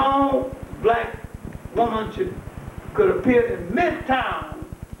no black woman could appear in Midtown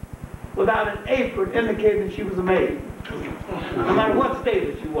without an apron indicating she was a maid, no matter what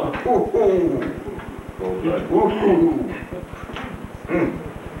state that she was.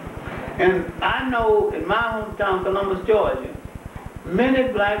 And I know in my hometown, Columbus, Georgia, many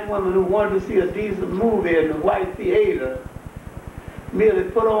black women who wanted to see a decent movie in the white theater merely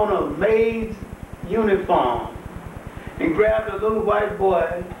put on a maid's uniform and grabbed a little white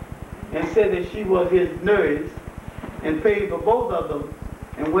boy and said that she was his nurse and paid for both of them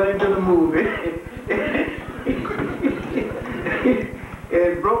and went into the movie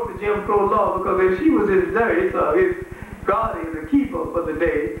and broke the Jim Crow law, because if she was his nurse or his guardian, the keeper for the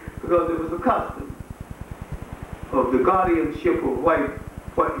day, because it was a custom of the guardianship of white,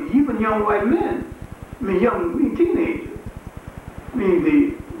 even young white men, teenagers.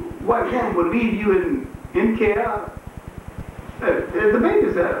 The white woman would leave you in care as a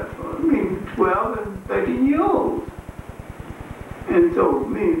babysitter. 12 and 13 years old. And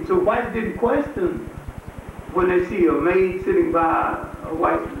so whites didn't question when they see a maid sitting by a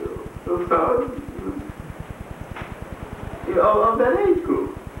white of that age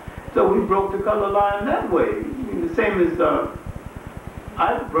group. So we broke the color line that way. The same as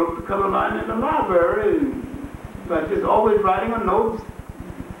I broke the color line in the library by just always writing a note,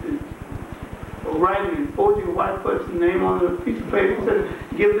 writing and forging a white person's name on a piece of paper and said,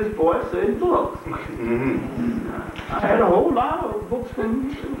 give this boy certain books. I had a whole lot of books from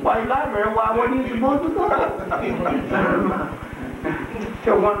the white library. Why wasn't he supposed to go?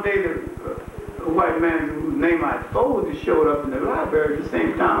 Till one day a white man whose name I told just showed up in the library at the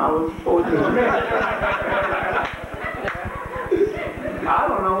same time I was supposed to read. I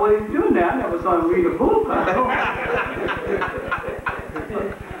don't know what he's doing there. I never saw him read a book.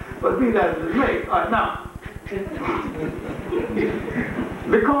 But be that as it may. All right, now,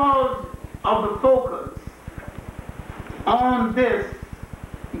 because of the focus on this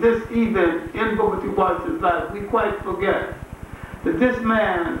event in Booker T. Washington's life, we quite forget that this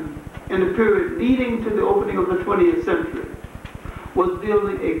man, in the period leading to the opening of the 20th century, was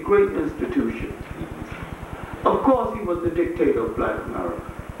building a great institution. Of course, he was the dictator of black America.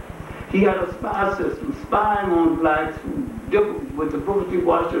 He had a spy system spying on blacks who differed with the Booker T.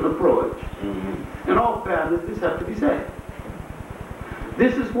 Washington approach. In all fairness, this has to be said.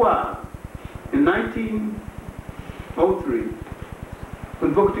 This is why, in 1903,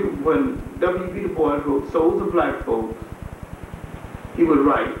 when W.B. Du Bois wrote Souls of Black Folks, he would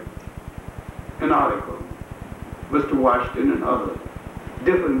write an article, Mr. Washington and others,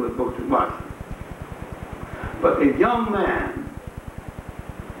 differing with Booker T. Washington. But a young man,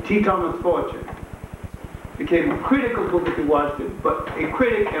 T. Thomas Fortune, became a critic of Booker T. Washington, but a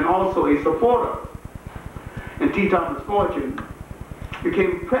critic and also a supporter. And T. Thomas Fortune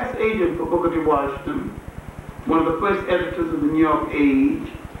became press agent for Booker T. Washington, one of the first editors of the New York Age,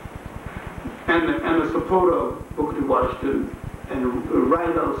 and a supporter of Booker T. Washington, and a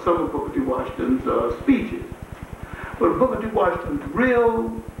writer of some of Booker T. Washington's speeches. But Booker T. Washington's real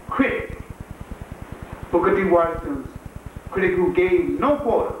critic, Booker T. Washington's critic who gave no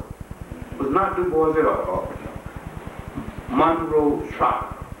quarter, was not Du Bois at all. Monroe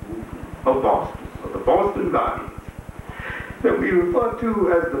Trotter of Boston, of the Boston Guardian, that we refer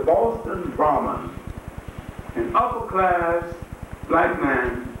to as the Boston Brahmin, an upper-class black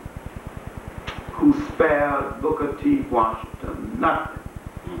man who spared Booker T. Washington nothing,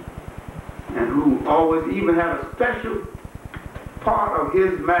 and who always even had a special part of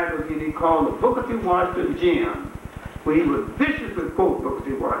his magazine he called the Booker T. Washington Gem, where he would viciously quote Booker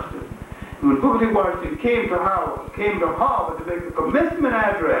T. Washington. And when Booker T. Washington came to Harvard to make the commencement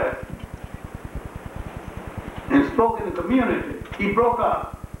address and spoke in the community, he broke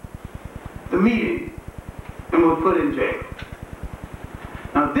up the meeting and was put in jail.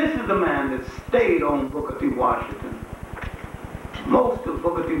 Now this is the man that stayed on Booker T. Washington most of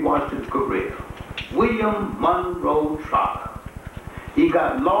Booker T. Washington's career, William Monroe Trotter. He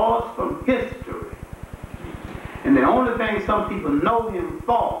got laws from history. And the only thing some people know him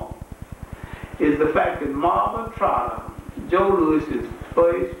for is the fact that Margaret Trotter, Joe Lewis's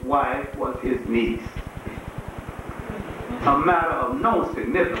first wife was his niece. A matter of no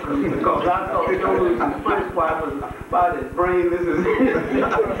significance, because I thought Joe Louis's first wife was about as brainless as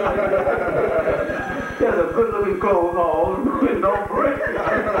there's a good-looking clothes on with no brain.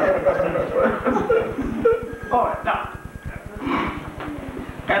 All right, now,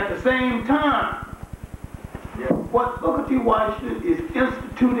 at the same time, what Booker T. Washington is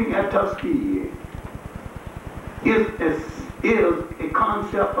instituting at Tuskegee is a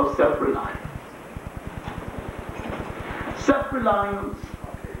concept of self-reliance. Self-reliance,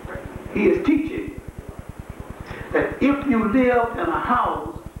 he is teaching that if you live in a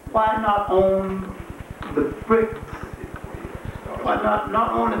house, why not own the bricks? Why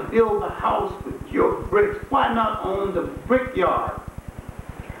not only build a house with your bricks, why not own the brickyard?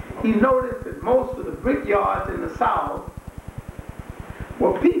 He noticed that most of the brickyards in the South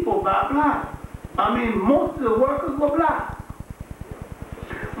were people by black. I mean, most of the workers were black.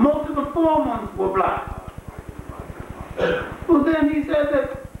 Most of the foremen were black. Well, then he said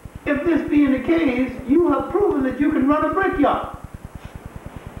that if this being the case, you have proven that you can run a brickyard.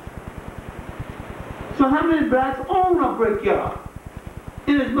 So how many blacks own a brickyard?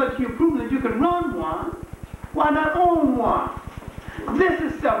 Inasmuch you've proven that you can run one, why not own one? This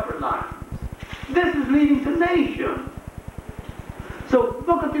is self-reliance. This is leading to nation. So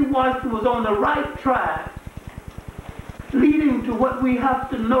Booker T. Washington was on the right track, leading to what we have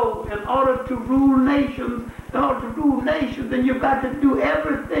to know in order to rule nations. In order to rule nations, then you've got to do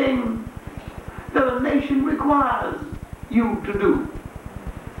everything that a nation requires you to do.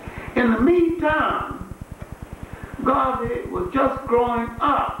 In the meantime, Garvey was just growing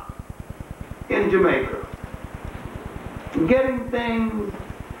up in Jamaica, getting things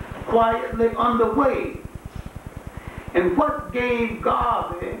quietly underway. And what gave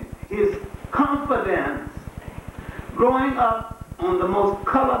Garvey his confidence growing up on the most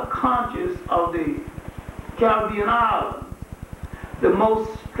color conscious of the Caribbean islands, the most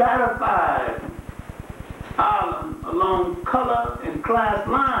stratified island along color and class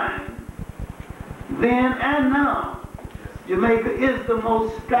lines, then and now, Jamaica is the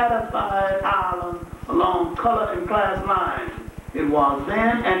most stratified island along color and class lines. It was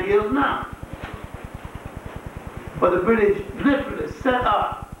then and is now. But the British literally set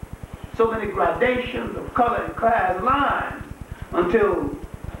up so many gradations of color and class lines until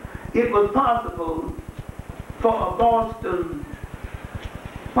it was possible for a Boston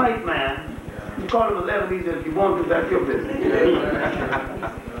white man, you call him a Lebanese if you want to, that's your business,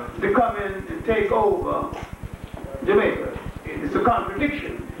 to come in and take over Jamaica. It's a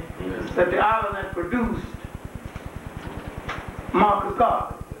contradiction that the island that produced Marcus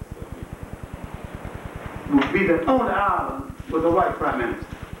Garvey would be the only island with a white prime minister.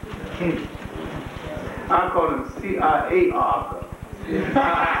 I call him CIA Arthur.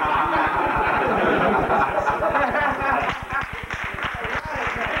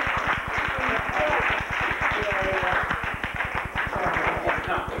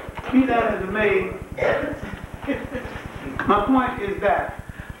 Be that as it may, my point is that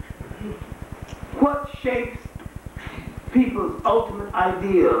what shapes people's ultimate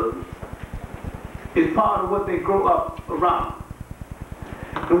ideals is part of what they grow up around.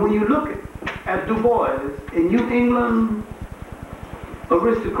 And when you look at Du Bois, a New England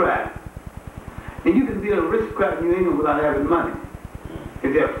aristocrat, and you can be an aristocrat in New England without having money.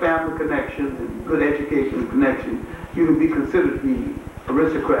 If you have family connections and good education connections, you can be considered to be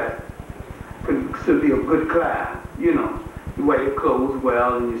aristocrat, considered to be a good class, you know. You wear your clothes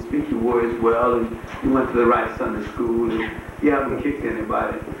well, and you speak your words well, and you went to the right Sunday school, and you haven't kicked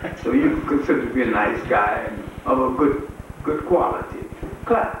anybody. So you consider to be a nice guy and of a good quality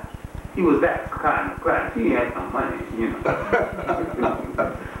class. He was that kind of class. He had no money, you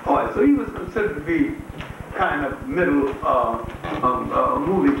know. All right, so he was considered to be kind of middle,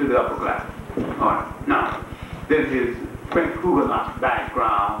 moving to the upper class. All right, now, there's his French Huguenot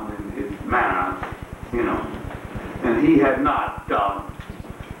background and his manners, you know. And he had not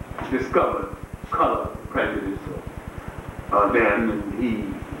discovered color prejudice then, and he,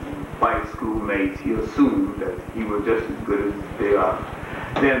 white schoolmates, he assumed that he was just as good as they are.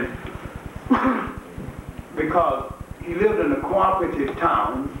 Then, because he lived in a cooperative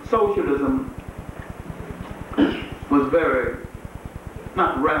town, socialism was very,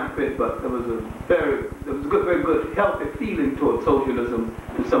 not rampant, but there was a very good, healthy feeling toward socialism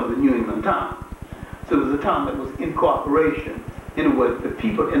in some of the New England towns. So it was a town that was in cooperation. In other words, the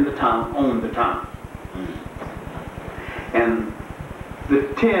people in the town owned the town. And the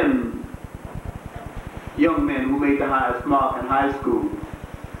 10 young men who made the highest mark in high school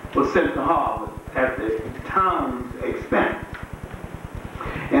were sent to Harvard at the town's expense.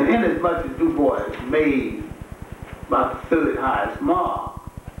 And inasmuch as Du Bois made about the third highest mark,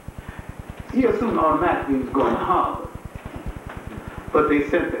 he assumed automatically he was going to Harvard. But they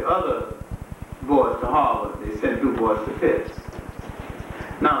sent the other boys to Harvard. They sent Du Bois to Fisk.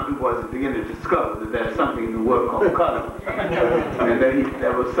 Now Du Bois is beginning to discover that there's something in the world called color, and that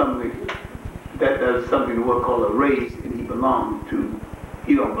there was something in the world called a race, and he belonged to.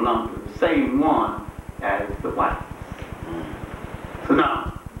 He don't belong to the same one as the whites. So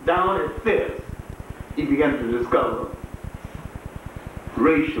now, down at Fisk, he began to discover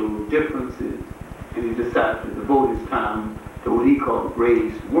racial differences, and he decided to devote his time to what he called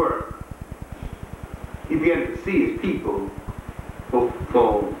race work. He began to see his people for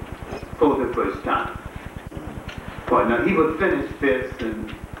the first time. Well, now he would finish Fisk,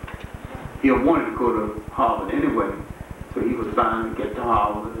 and he wanted to go to Harvard anyway, so he was trying to get to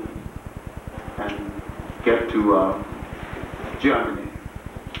Harvard and get to Germany.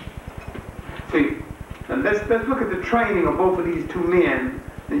 See, and let's look at the training of both of these two men,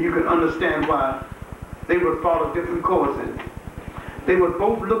 and you can understand why they would follow different courses. They would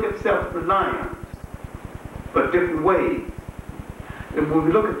both look at self-reliance, but different ways. And when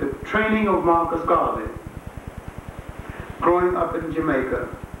we look at the training of Marcus Garvey, growing up in Jamaica,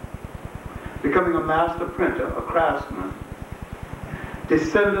 becoming a master printer, a craftsman,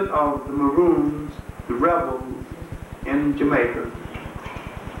 descendant of the Maroons, the rebels in Jamaica.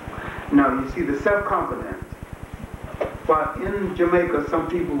 Now you see the self-confidence. While in Jamaica some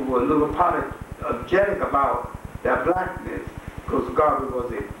people were a little apologetic about their blackness, because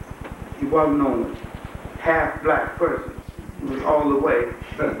Garvey he wasn't no half-black person. He was all the way.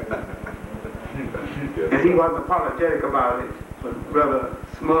 And he wasn't apologetic about it, but rather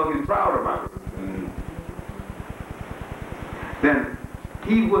smug and proud about it. Then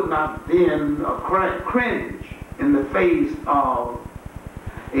he would not then cringe in the face of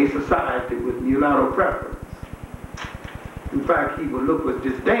a society with mulatto preference. In fact, he would look with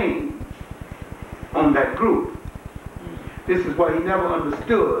disdain on that group. This is why he never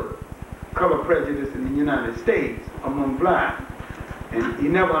understood color prejudice in the United States among blacks. And he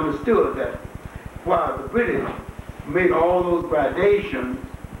never understood that while the British made all those gradations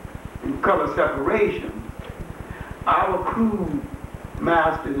in color separation, our crude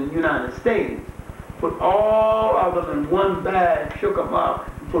masters in the United States put all other than one bag, shook them up,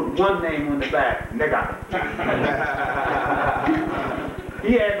 and put one name on the back, nigga.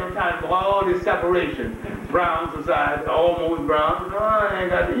 He had no time for all this separation. Brown society, almost brown. No, I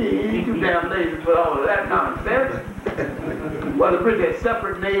ain't got, he too damn lazy for all of that nonsense. Well, the British had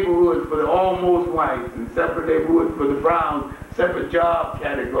separate neighborhoods for the almost whites and separate neighborhoods for the browns, separate job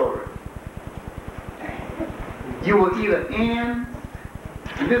categories. You were either in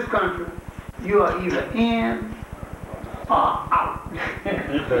this country, you are either in or out.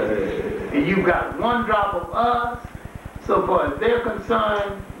 And you got one drop of us, so far as they're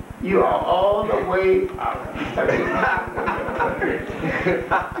concerned, you are all the way out.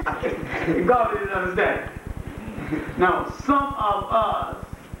 God didn't understand. Now, some of us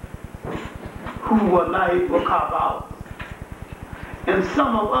who were like were cop-outs, and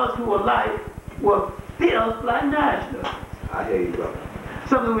some of us who were like were fierce black nationalists. I hear you, brother.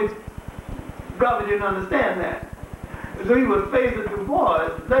 Something which God didn't understand that. So he was faced with Du Bois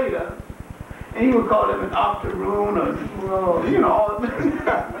later, and he would call him an octoroon or, you know, all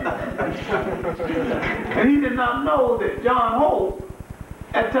and he did not know that John Hope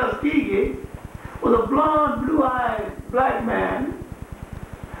at Tuskegee was a blonde, blue-eyed black man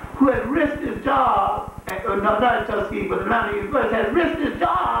who had risked his job, not at Tuskegee, but Atlanta University, had risked his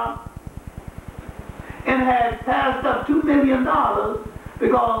job and had passed up $2 million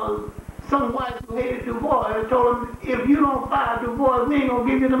because some whites who hated Du Bois told him, if you don't fire Du Bois, we ain't gonna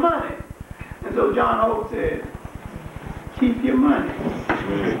give you the money. And so John Hope said, keep your money.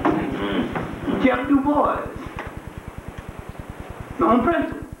 He kept Du Bois on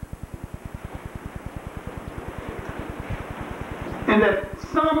principle. And that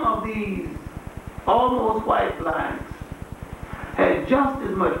some of these almost white blacks had just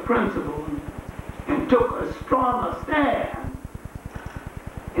as much principle and took a stronger stand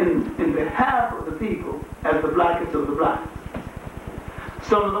in behalf of the people as the blackest of the blacks.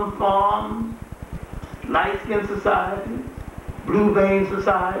 Some of them formed light-skinned societies, blue vein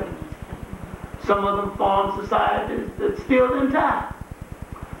societies. Some of them formed societies that's still intact,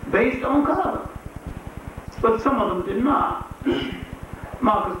 based on color. But some of them did not.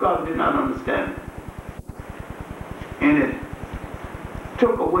 Marcus Garvey did not understand it. And it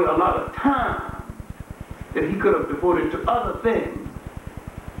took away a lot of time that he could have devoted to other things.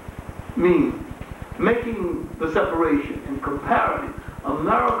 Meaning, making the separation and comparing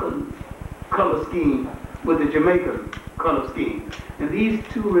American color scheme with the Jamaican color scheme. And these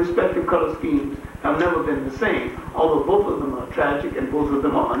two respective color schemes have never been the same, although both of them are tragic and both of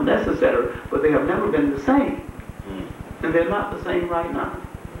them are unnecessary, but they have never been the same. And they're not the same right now.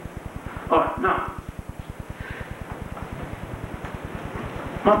 All right, now,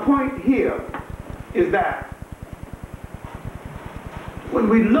 my point here is that when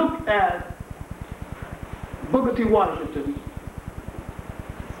we look at Booker T. Washington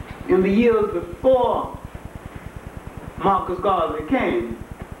in the years before Marcus Garvey came,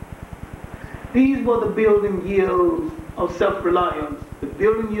 these were the building years of self-reliance, the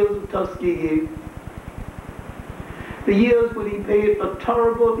building years of Tuskegee, the years when he paid a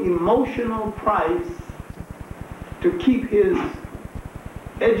terrible emotional price to keep his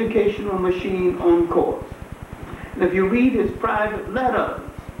educational machine on course. And if you read his private letters,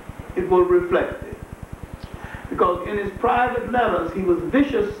 it will reflect it. Because in his private letters, he was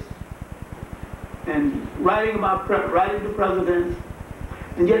vicious and writing to presidents,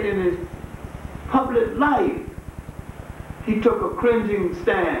 and yet in his public life, he took a cringing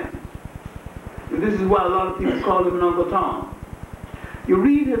stand. And this is why a lot of people call him Uncle Tom. You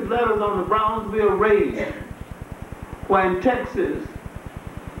read his letters on the Brownsville raid, where in Texas,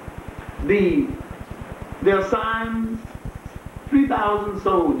 they assigned 3,000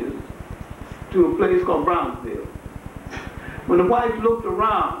 soldiers to a place called Brownsville. When the whites looked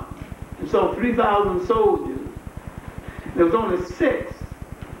around and saw 3,000 soldiers, there was only 6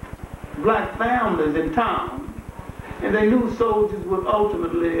 black families in town, and they knew soldiers would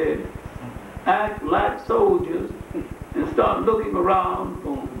ultimately act like soldiers and start looking around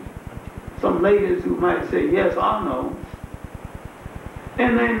for some ladies who might say yes or no.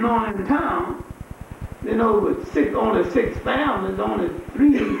 And they know in town, they know with only 6 families, only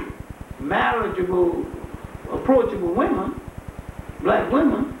 3 marriageable, approachable women, black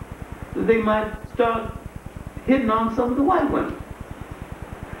women, that they might start hitting on some of the white women.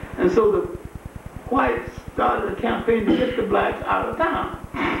 And so the whites started a campaign to get the blacks out of town.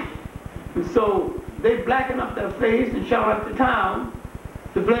 And so they blacken up their face and shout up to town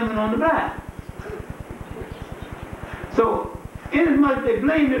to blame it on the blacks. So inasmuch they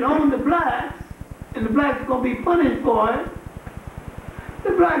blamed it on the blacks, and the blacks are going to be punished for it,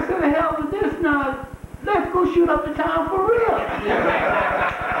 the blacks said, the hell with this now, let's go shoot up the town for real.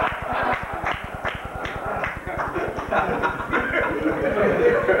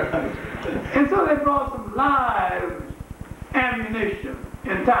 And so they brought some live ammunition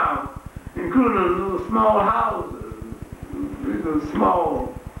in town, including little small houses, little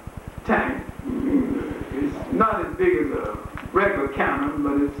small tank. It's not as big as a regular cannon,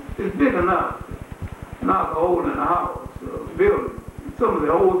 but it's big enough to knock a hole in a house, building. Some of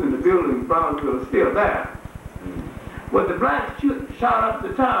the holes in the building probably are still there. But the blacks shot up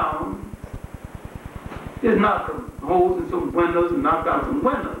the town, just knocked holes in some windows and knocked out some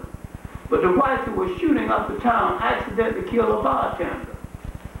windows. But the whites who were shooting up the town accidentally killed a bartender.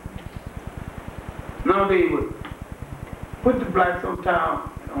 Now they would put the blacks on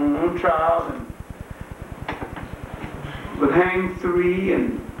town on trial and would hang 3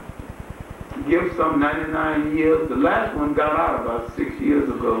 and give some 99 years. The last one got out about 6 years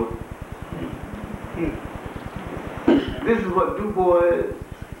ago. This is what Du Bois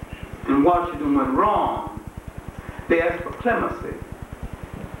and Washington went wrong. They asked for clemency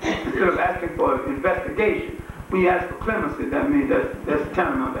instead of asking for investigation. When you ask for clemency, that means that's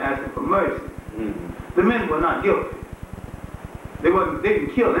tantamount to asking for mercy. The men were not guilty. They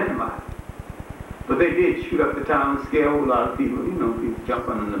didn't kill anybody. But they did shoot up the town and scare a whole lot of people. You know, people jump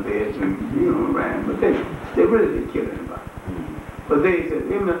under the beds and, ran. But they really didn't kill anybody. But they said,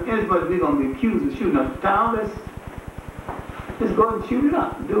 inasmuch as we're going to be accused of shooting up the town, let's go and shoot it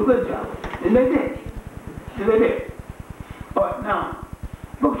up and do a good job. And they did. And they did. All right, now,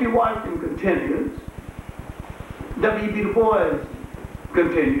 Booker T. Washington continues. W.B. Du Bois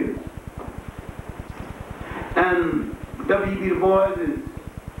continues. And W.B. Du Bois is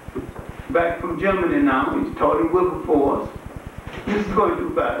back from Germany now. He's taught in Wilberforce. This is going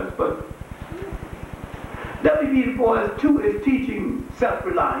too fast, but W.B. Du Bois, too, is teaching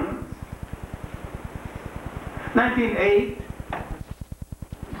self-reliance. 1908,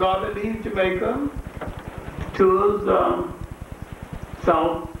 Garvey leaves Jamaica, tours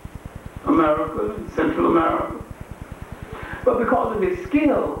South America, Central America. But because of his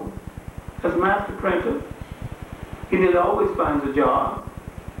skill as master printer, he nearly always finds a job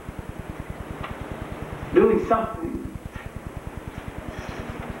doing something.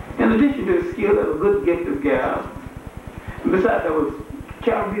 In addition to his skill, there was a good gift of gab. And besides, there was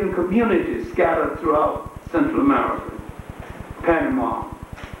Caribbean communities scattered throughout Central America Panama.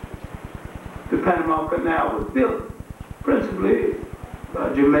 The Panama Canal was built principally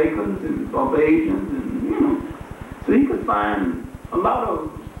by Jamaicans and Barbadians, and so he could find a lot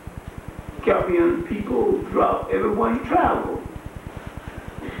of Caribbean people throughout everywhere he traveled.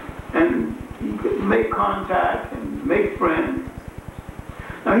 And he could make contact and make friends.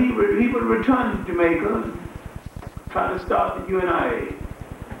 Now he would return to Jamaica and try to start the UNIA.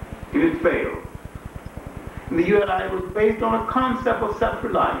 It had failed. And the UNIA was based on a concept of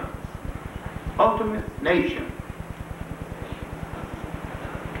self-reliance, ultimate nation.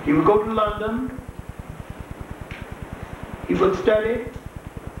 He would go to London, he would study.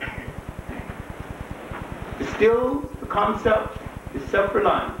 Still, the concept is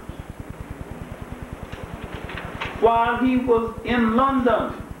self-reliance. While he was in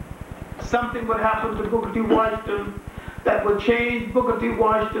London, something would happen to Booker T. Washington that would change Booker T.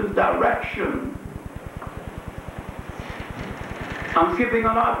 Washington's direction. I'm skipping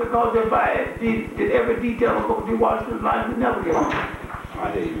a lot because if I did every detail of Booker T. Washington's life, we'd never get on.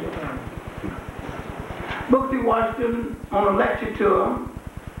 Booker T. Washington, on a lecture tour,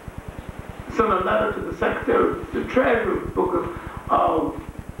 sent a letter to the Secretary, the Treasury Booker of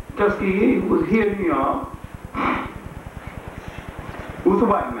Tuskegee, who was here in New York, who was a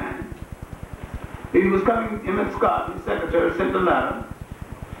white man. He was coming, Emmett Scott, the secretary, sent a letter,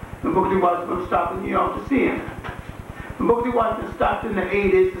 and Booker T. Washington stopped in New York to see him. And Booker T. Washington stopped in the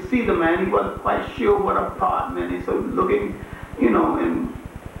 80s to see the man. He wasn't quite sure what apartment. He started looking, in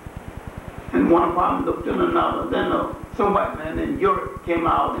one apartment, looked in another. Then some white man in Europe came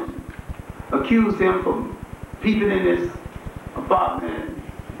out and accused him from peeping in his apartment,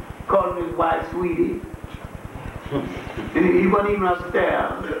 calling his wife sweetie. And he wasn't even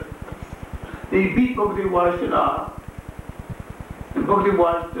upstairs. He beat Booker T. Washington up. And Booker T.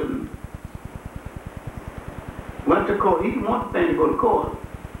 Washington went to court. He didn't want the thing to go to court.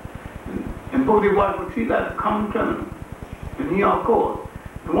 And Booker T. Washington was treated like a common criminal in New York court.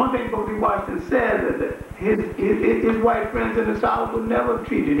 And one thing Booker T. Washington said that his white friends in the South would never have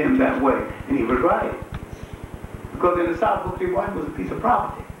treated him that way. And he was right. Because in the South, Booker T. Washington was a piece of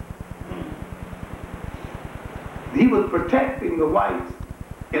property. He was protecting the whites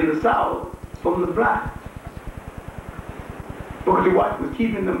in the South from the blacks. Booker T. Washington was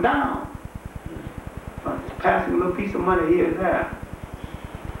keeping them down. Passing a little piece of money here and there.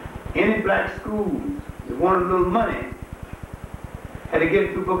 Any black schools that wanted a little money had to get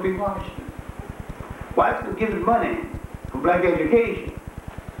it through Booker T. Washington. Whites were giving money for black education,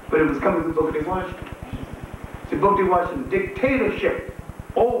 but it was coming through Booker T. Washington. So Booker T. Washington's dictatorship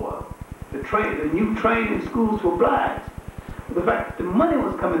over the new training schools for blacks, the fact that the money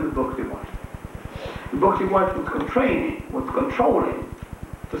was coming to Booker T. Washington. Booker T. Washington was controlling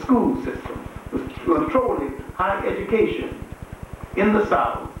the school system, was controlling higher education in the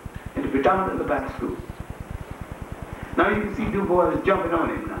South and the predominantly black schools. Now you can see Du Bois is jumping on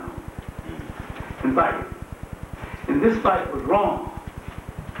him now and fighting. And this fight was wrong.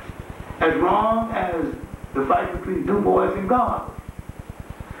 As wrong as the fight between Du Bois and God.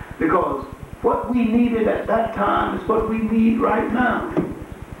 Because what we needed at that time is what we need right now.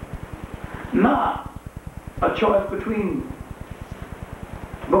 Not a choice between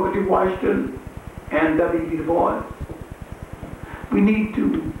Booker T. Washington and W.E.B. Du Bois. We need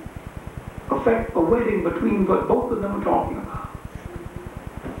to effect a wedding between what both of them are talking about.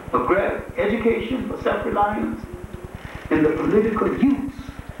 Education for self-reliance and the political use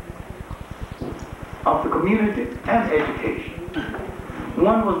of the community and education.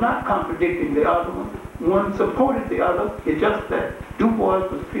 One was not contradicting the other one. One supported the other. It's just that Du Bois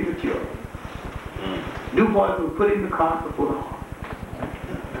was premature. Du Bois was putting the cart before the horse.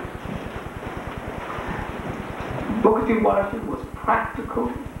 Booker T. Washington was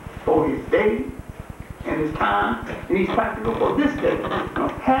practical for his day and his time, and he's practical for this day. Now,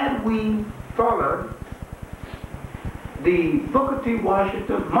 had we followed the Booker T.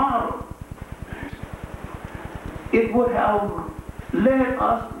 Washington model, it would have led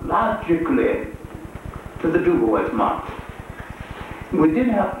us logically to the Du Bois model. We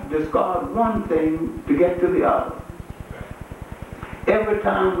didn't have to discard one thing to get to the other. Every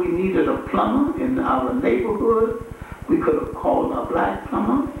time we needed a plumber in our neighborhood, we could have called a black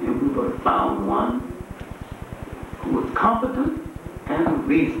plumber and we would have found one who was competent and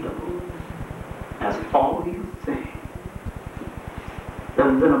reasonable. That's all he was saying. There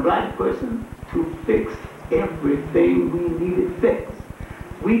was been a black person to fix everything we needed fixed.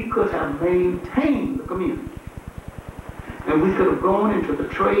 We could have maintained the community. And we could have gone into the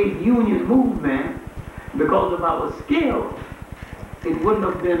trade union movement because of our skill. It wouldn't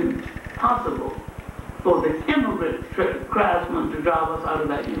have been possible for the immigrant craftsmen to drive us out of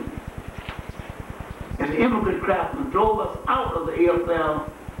that union. And the immigrant craftsmen drove us out of the AFL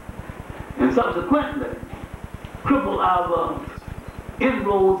and subsequently crippled our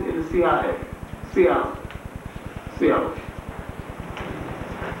inroads in the CIA.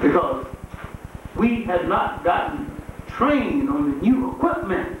 Because we had not gotten trained on the new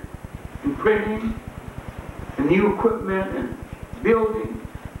equipment in printing, the new equipment in building,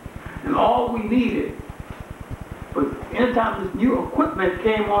 and all we needed was anytime this new equipment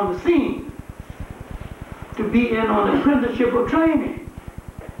came on the scene to be in on apprenticeship or training.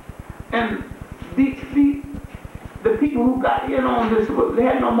 And the people who got in on this, they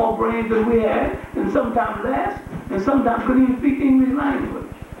had no more brains than we had, and sometimes less, and sometimes couldn't even speak English language.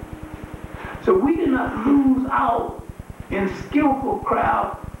 So we did not lose out in skillful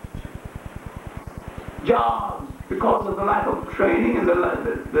craft jobs because of the lack of training and the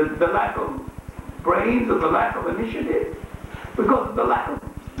lack of brains or the lack of initiative, because of the lack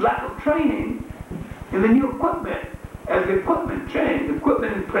of training in the new equipment. As the equipment changed,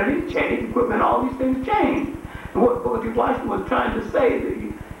 equipment in printing changed, equipment, all these things changed. And what Booker T. Washington was trying to say,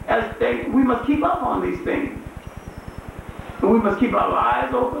 we must keep up on these things. And we must keep our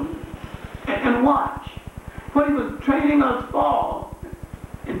eyes open and watch. What he was training us for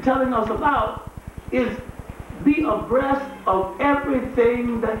and telling us about is be abreast of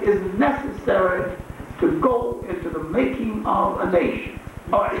everything that is necessary to go into the making of a nation.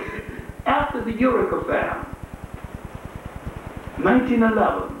 All right. After the Uric affair,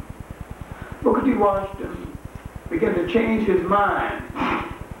 1911, Booker T. Washington began to change his mind.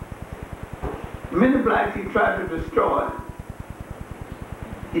 Many blacks he tried to destroy,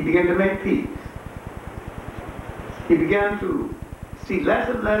 he began to make peace. He began to see less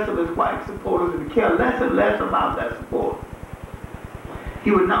and less of his white supporters and care less and less about that support.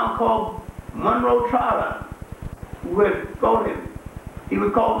 He would now call Monroe Trotter, who had fought him. He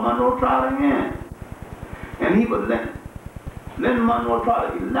would call Monroe Trotter in, and he would lend Monroe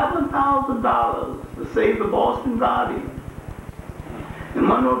Trotter $11,000 to save the Boston Guardian. And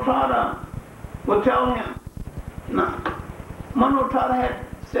Monroe Trotter would tell him, no. Monroe Trotter had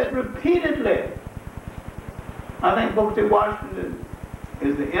said repeatedly, I think Booker T. Washington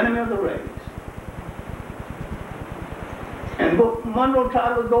is the enemy of the race. And Monroe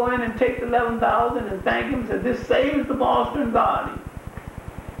Trotter would go in and take the $11,000 and thank him and say, this saves the Boston Guardian.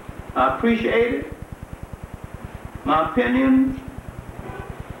 I appreciate it. My opinion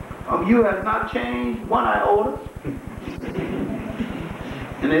of you has not changed one iota.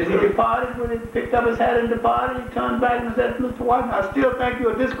 And as he departed, when he picked up his hat and departed, he turned back and said, Mr. Washington, I still think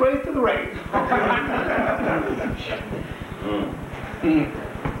you're a disgrace to the race.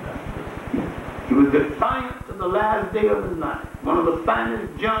 He was defiant to the last day of his life. One of the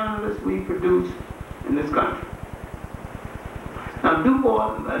finest journalists we produced in this country. Now,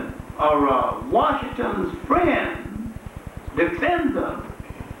 DuBois, or Washington's friend, defender,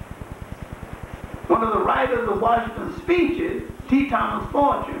 one of the writers of Washington's speeches, T. Thomas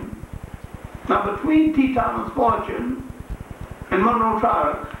Fortune. Now, between T. Thomas Fortune and Monroe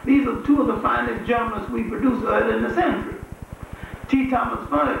Trotter, these are two of the finest journalists we produced early in the century. T. Thomas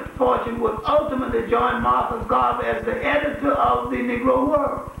Fortune would ultimately join Marcus Garvey as the editor of the Negro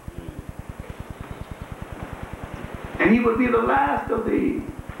World. And he would be the last of the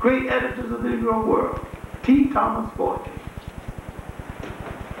great editors of the Negro World, T. Thomas Fortune.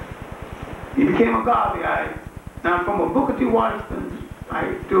 He became a Garveyite. Now, from a Booker T. Washington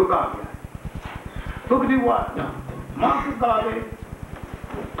to a Garveyite. Booker T. Washington, Marcus Garvey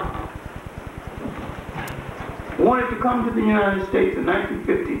wanted to come to the United States in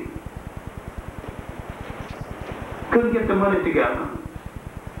 1915. Couldn't get the money together.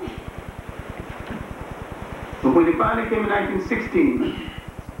 But when he finally came in 1916,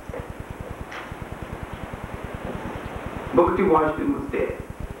 Booker T. Washington was dead.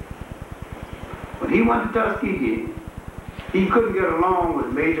 When he went to Tuskegee, he couldn't get along with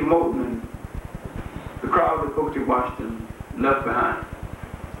Major Moulton and the crowd that Booker T. Washington left behind.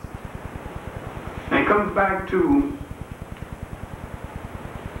 And he comes back to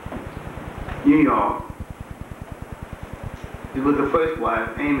New York. He was the first wife,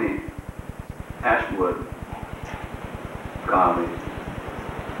 Amy Ashwood Garvey.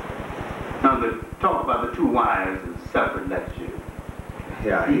 Now, to talk about the two wives is a separate lecture.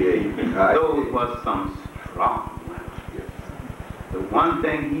 Yeah, I hear you. Those were some strong women. Yes. The one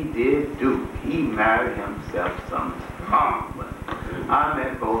thing he did do, he married himself some strong women. I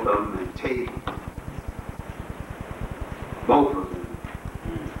met both of them in table. Both of them.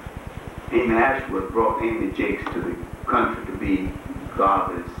 Amy Ashwood brought Amy Jakes to the country to be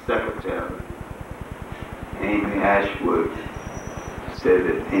Garvey's secretary. Amy Ashwood said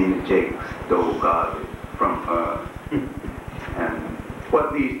that Amy Jakes stole God from her. And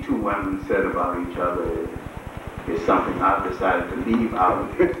what these two women said about each other is something I've decided to leave out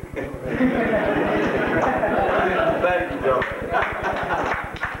of it. Thank you, Joe.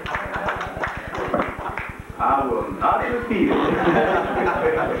 I will not repeat it.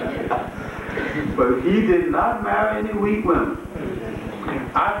 But he did not marry any weak women.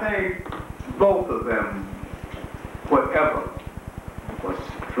 I think both of them, whatever, were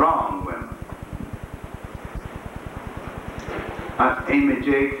strong women. Amy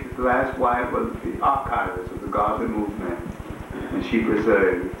Jakes, his last wife, was the archivist of the Godly movement, and she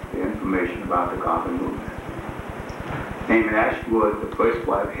preserved the information about the Godly movement. Amy Ashwood, the first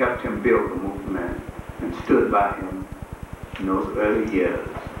wife, helped him build the movement and stood by him in those early years.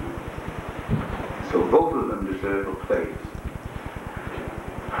 So both of them deserve a place.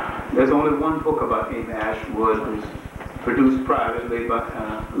 There's only one book about Amy Ashwood, it was produced privately by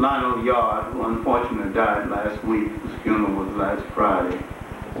Lionel Yard, who unfortunately died last week. His funeral was last Friday.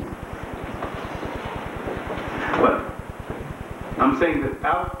 But I'm saying that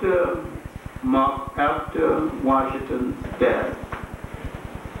after Washington's death,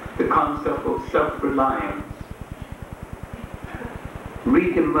 the concept of self-reliance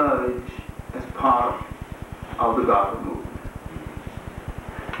re-emerged as part of the Godly movement.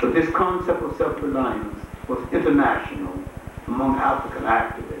 But this concept of self-reliance was international among African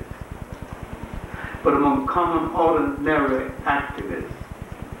activists. But among common, ordinary activists,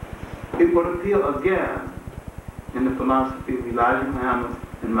 it would appear again in the philosophy of Elijah Muhammad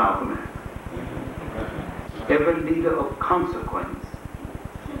and Malcolm X. Every leader of consequence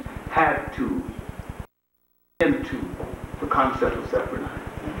had to into the concept of self-reliance.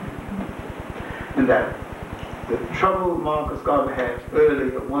 And that the trouble Marcus Garvey had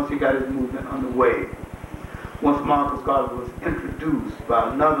earlier, once he got his movement underway, once Marcus Garvey was introduced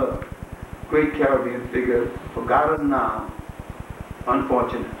by another great Caribbean figure, forgotten now,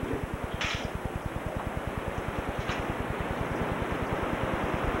 unfortunately,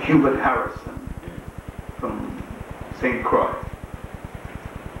 Hubert Harrison from St. Croix,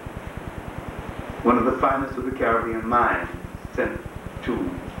 one of the finest of the Caribbean minds sent to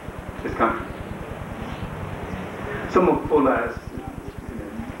this country. Some of Fuller's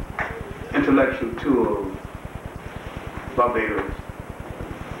intellectual tour of Barbados.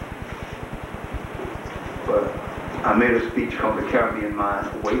 But I made a speech called The Caribbean Mind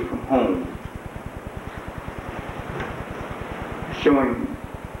Away from Home, showing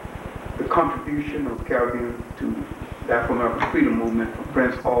the contribution of Caribbeans to the Afro-American freedom movement from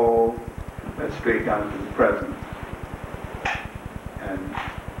Prince Hall, that's straight down to the present. And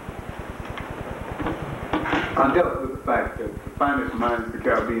I dealt with the fact that the finest minds the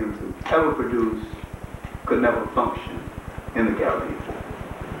Caribbeans have ever produced could never function in the Caribbean.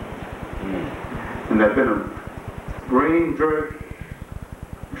 And there has been a brain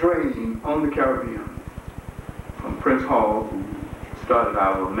drain on the Caribbean from Prince Hall, who started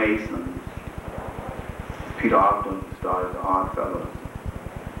out with Masons, Peter Ogden started the Art Fellows,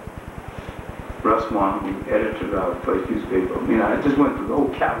 Russ One, who edited our first newspaper. I mean, I just went through the whole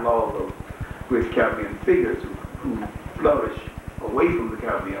catalog of great Caribbean figures who flourished away from the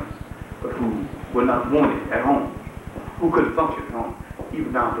Caribbean, but who were not wanted at home, who couldn't function at home.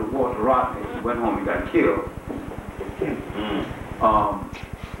 Even down to Walter Rodney, who went home and got killed.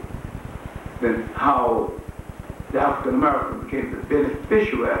 Then how the African American became the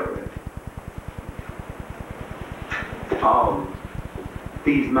beneficiary of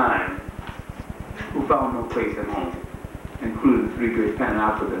these minds who found no place at home, including the three great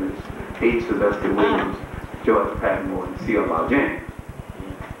Pan-Africanists, H. Sylvester Williams, George Patmore, and C.L. James.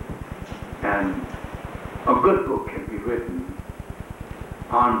 And a good book can be written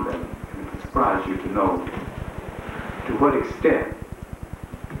on them, and it can surprise you to know to what extent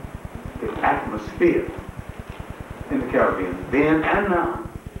the atmosphere in the Caribbean, then and now,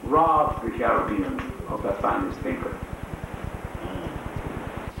 robs the Caribbean of their finest thinker.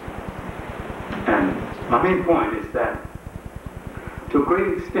 And my main point is that, to a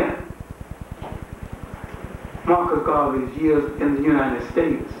great extent, Marcus Garvey's years in the United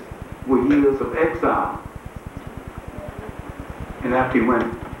States were years of exile. And after he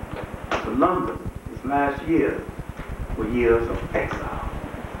went to London, his last years were years of exile.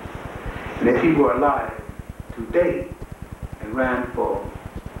 And if he were alive today and ran for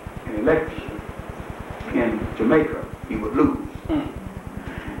an election in Jamaica, he would lose.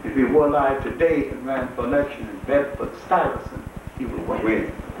 If he were alive today and ran for election in Bedford-Stuyvesant, he would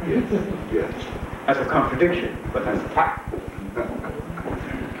win. Yes. Yes. That's a contradiction, but that's a fact.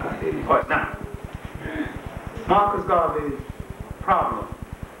 Right now, Marcus Garvey's problem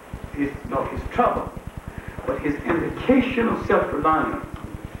is not his trouble, but his indication of self-reliance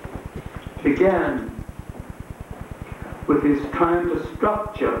began with his trying to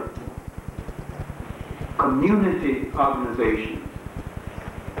structure community organization,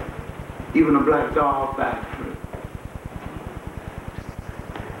 even a black doll factory.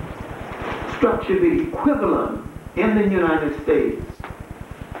 Structure the equivalent in the United States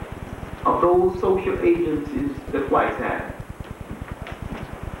of those social agencies that whites had.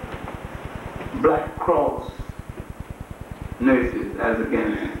 Black Cross nurses as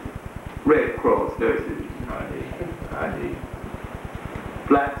against Red Cross nurses.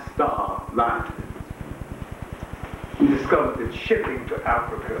 Black Star Line. He discovered that shipping to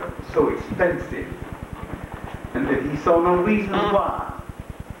Africa was so expensive and that he saw no reason why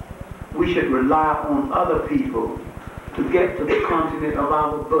we should rely on other people to get to the continent of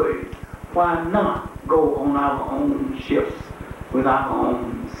our birth. Why not go on our own ships with our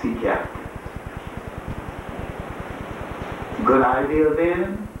own sea captains? Good idea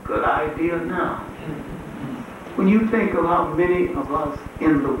then, good idea now. When you think of how many of us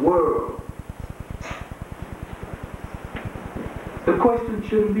in the world, the question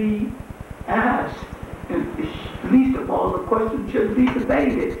shouldn't be asked, and least of all, the question shouldn't be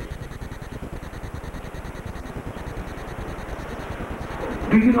debated.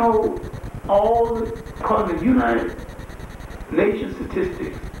 Do you know all, according to United Nations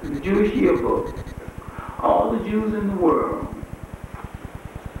statistics, the Jewish yearbook, all the Jews in the world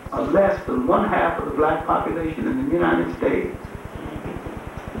are less than 1/2 of the black population in the United States.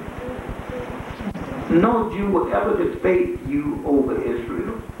 No Jew will ever debate you over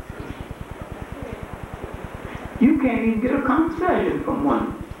Israel. You can't even get a conversation from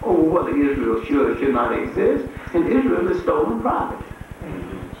one over whether Israel should or should not exist, and Israel is stolen property.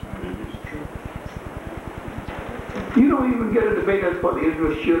 You don't even get a debate as to whether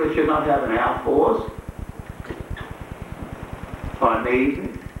Israel should or should not have an Air Force, or a Navy,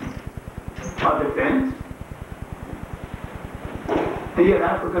 or defense. And yet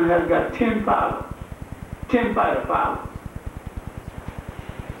Africa has got 10 pilots, 10 fighter pilots.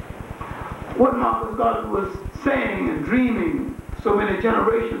 What Marcus Garvey was saying and dreaming so many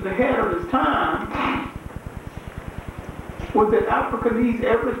generations ahead of his time was that Africa needs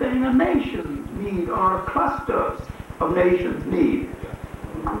everything a nation needs, or a cluster of nations need.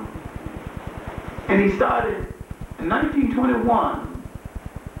 And he started in 1921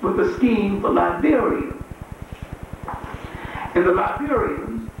 with a scheme for Liberia. And the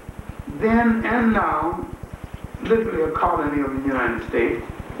Liberians, then and now, literally a colony of the United States,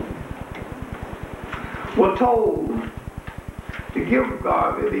 were told to give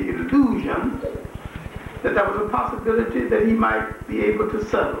Garvey the illusion that there was a possibility that he might be able to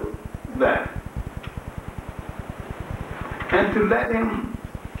settle that, and to let him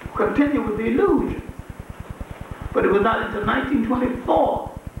continue with the illusion. But it was not until 1924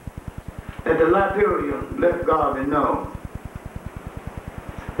 that the Liberians let Garvey know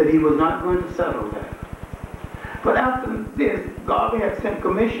that he was not going to settle that. But after this, Garvey had sent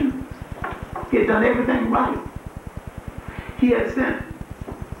commissions. He had done everything right. He had sent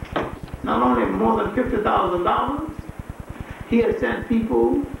not only more than $50,000, he had sent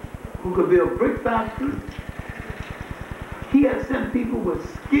people who could build brick factories. He had sent people with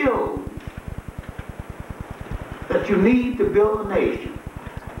skills that you need to build a nation.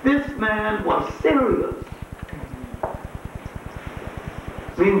 This man was serious.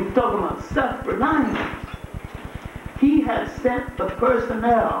 We were talking about self-reliance. He had sent the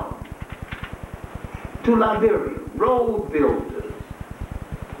personnel to Liberia, road builders,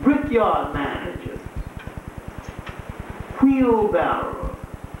 brickyard managers, wheelbarrows,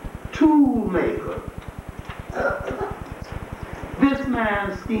 tool makers. This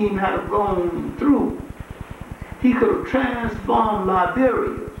man's scheme had gone through. He could have transformed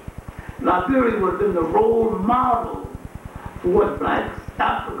Liberia. Liberia would have been the role model for what black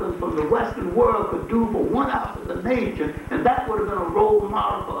Africans from the Western world could do for one African nation, and that would have been a role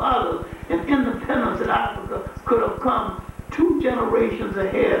model for others. And independence in Africa could have come 2 generations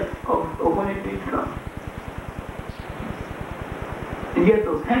ahead of when it did come. And yet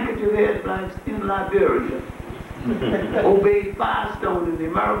those handkerchief-head blacks in Liberia obeyed Firestone and the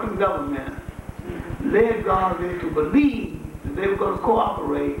American government, led Garvey to believe that they were going to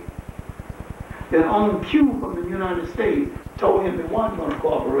cooperate. Then on cue from the United States, told him they weren't going to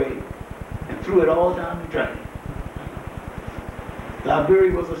cooperate, and threw it all down the drain.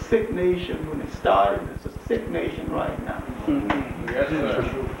 Liberia was a sick nation when it started. It's a sick nation right now. Yes, sir.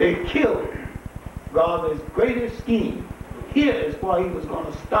 They killed Garvey's greatest scheme. Here is where he was going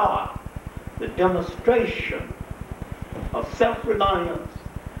to start the demonstration of self-reliance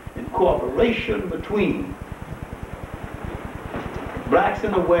and cooperation between blacks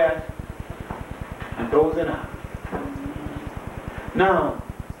in the West and those in Africa. Now,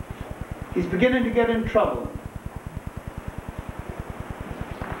 he's beginning to get in trouble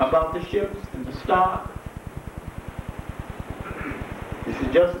about the ships and the stock. This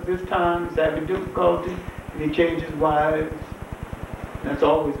is just at this time he's having difficulty, and he changes wives. That's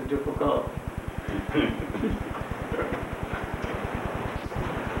always a difficulty.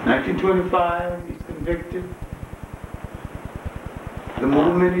 1925, he's convicted. The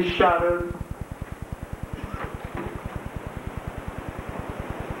movement is shattered.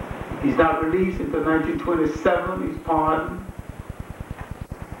 He's not released until 1927. He's pardoned.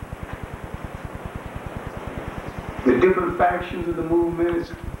 The different factions of the movement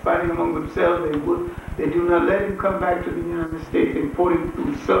is fighting among themselves. They do not let him come back to the United States. They import him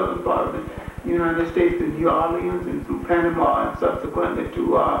through the southern part of the United States to New Orleans and through Panama and subsequently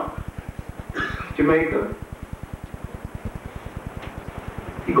to Jamaica.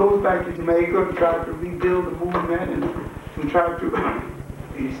 He goes back to Jamaica and tries to rebuild the movement and tries to,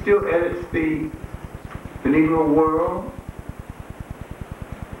 he still edits the Negro World,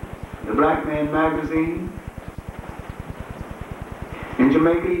 the Black Man magazine. In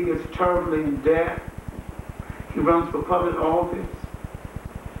Jamaica, he gets terribly in debt. He runs for public office.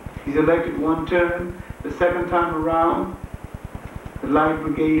 He's elected one term. The second time around, the Light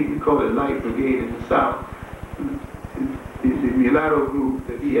Brigade, we call it Light Brigade in the South, the mulatto group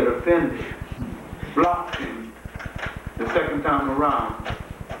that he had offended, blocked him the second time around.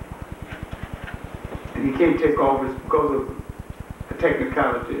 And he can't take office because of a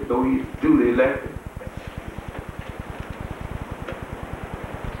technicality, though he's duly elected.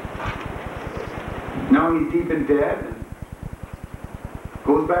 Now he's deep in debt and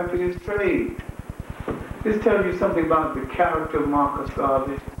goes back to his trade. This tells you something about the character of Marcus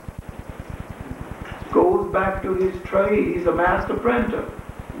Garvey. Goes back to his trade. He's a master printer.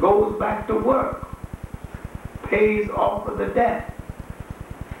 Goes back to work. Pays off of the debt.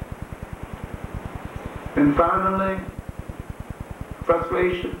 And finally,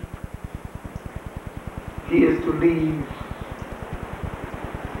 frustration. He is to leave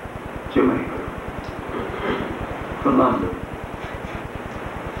Jamaica for London.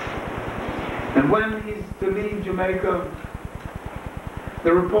 And when he's to leave Jamaica,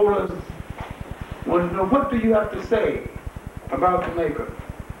 the reporters want to know, what do you have to say about Jamaica?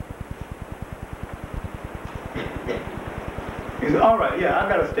 He said, all right, yeah, I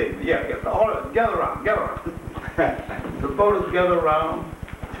got a statement. Yeah, all right, gather around. The reporters gather around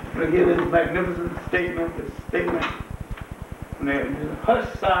to hear this magnificent statement, and they hush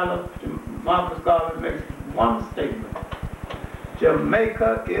silence. Marcus Garvey makes one statement.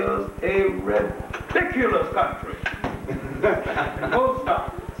 Jamaica is a ridiculous country. Full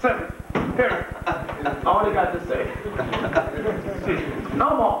stop. Sentence. Period. All he got to say.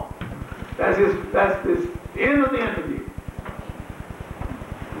 No more. That's the end of the interview.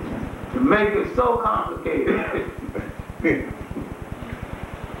 Jamaica is so complicated.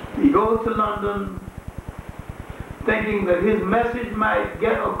 He goes to London thinking that his message might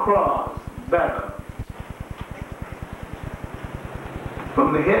get across better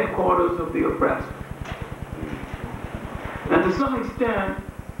from the headquarters of the oppressor. And to some extent,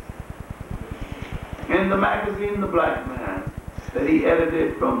 in the magazine The Black Man, that he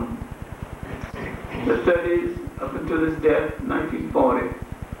edited from the 30s up until his death, 1940,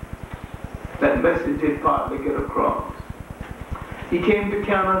 that message did partly get across. He came to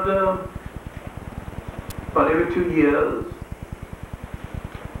Canada about every 2 years.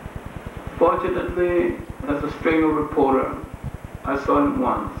 Fortunately, as a stringer reporter, I saw him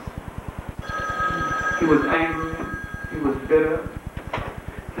once. He was angry, he was bitter,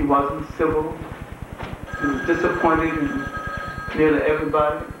 he wasn't civil, he was disappointed in nearly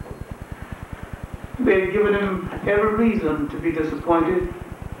everybody. They had given him every reason to be disappointed.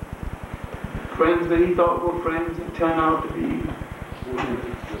 Friends that he thought were friends had turned out to be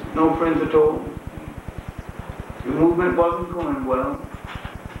no friends at all. The movement wasn't going well.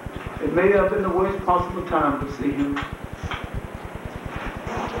 It may have been the worst possible time to see him.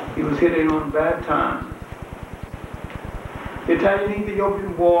 He was hitting on bad times. The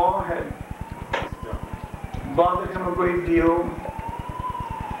Italian-Ethiopian War had bothered him a great deal,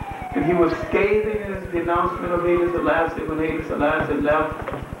 and he was scathing in the announcement of Haile Selassie when Haile Selassie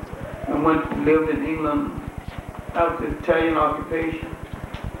left and lived in England after the Italian occupation.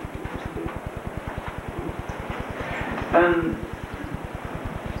 And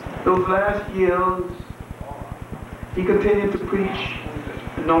those last years, he continued to preach,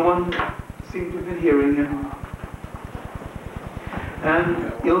 and no one seemed to have been hearing him.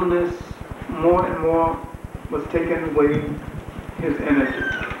 and illness more and more was taking away his energy.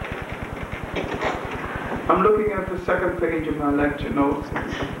 I'm looking at the second page of my lecture notes.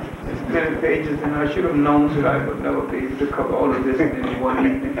 There's many pages, and I should have known that I would never be able to cover all of this in one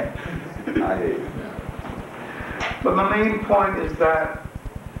evening. But my main point is that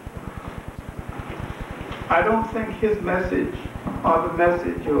I don't think his message or the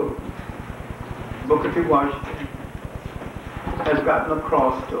message of Booker T. Washington has gotten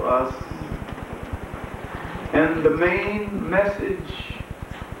across to us. And the main message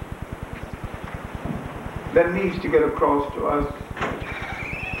that needs to get across to us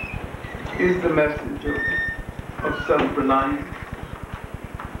is the message of self-reliance.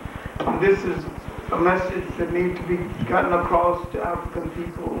 And this is a message that needs to be gotten across to African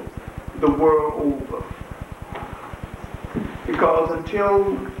people the world over. Because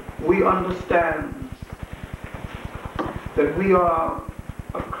until we understand that we are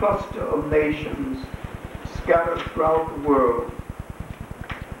a cluster of nations scattered throughout the world,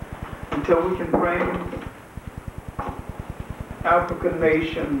 until we can bring African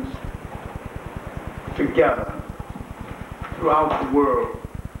nations together throughout the world,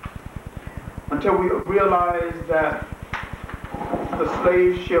 until we realize that the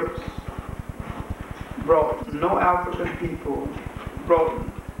slave ships brought no African people, brought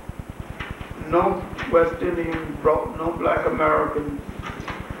no West Indians, brought no black Americans,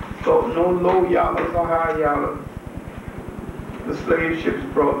 brought no low yellows or high yellows. The slave ships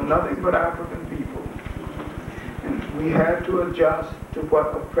brought nothing but African people. And we had to adjust to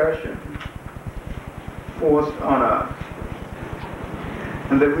what oppression forced on us.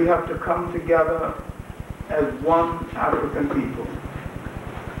 And that we have to come together as one African people.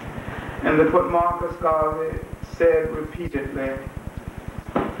 And that what Marcus Garvey said repeatedly,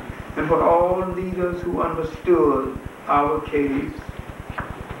 and what all leaders who understood our case,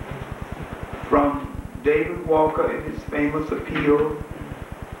 from David Walker in his famous appeal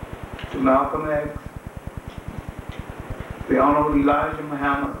to Malcolm X, the Honorable Elijah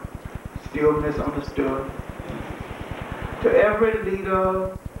Muhammad, still misunderstood, to every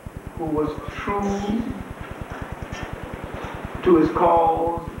leader who was true to his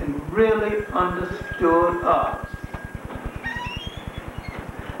cause and really understood us.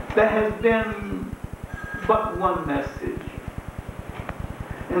 There has been but one message,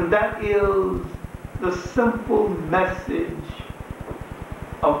 and that is the simple message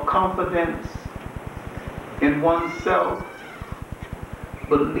of confidence in oneself,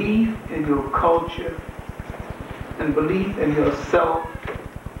 belief in your culture, and belief in yourself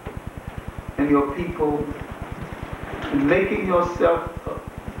and your people, and making yourself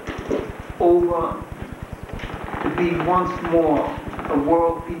over to be once more a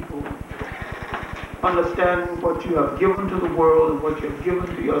world people, understanding what you have given to the world and what you have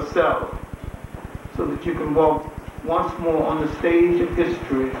given to yourself, so that you can walk once more on the stage of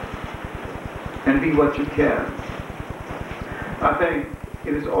history and be what you can. I think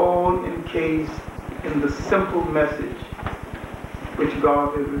it is all encased in the simple message which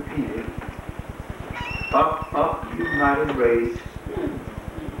God has repeated. Up, up, united race,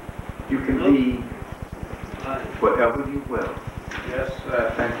 you can be whatever you will. Yes,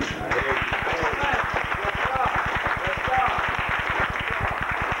 thank you.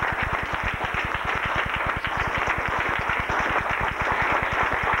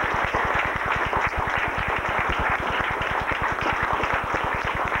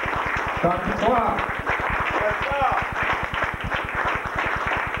 Dr. Clarke.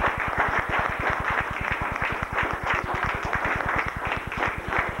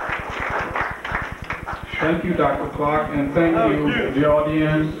 Thank you, Dr. Clarke, and thank you, the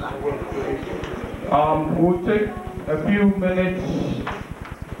audience. We'll take a few minutes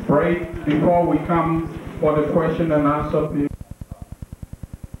break before we come for the question and answer period.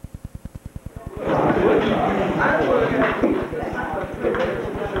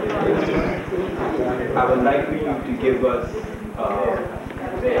 I would like for you to give us a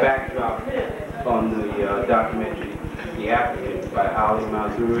backdrop on the documentary, The African by Ali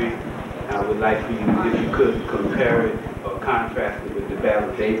Mazrui. I would like for you, if you could, compare it or contrast it with the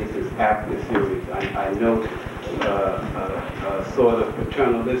Battle Davis's Africa series. I note a sort of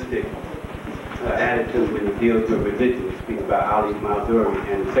paternalistic attitude when it deals with religion. We speak about Ali Mazrui.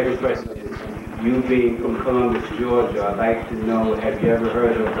 And the second question is, you being from Columbus, Georgia, I'd like to know, have you ever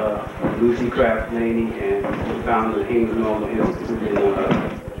heard of Lucy Craft Laney and the founder of the Haynes Normal Institute in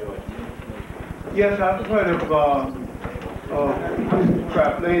Georgia? Yes, I've heard of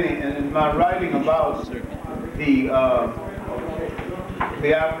Craft Laney, and in my writing about the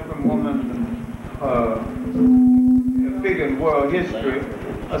African woman, figure in world history,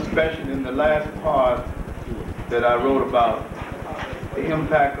 especially in the last part that I wrote about the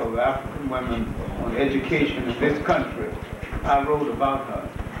impact of African women on education in this country. I wrote about her.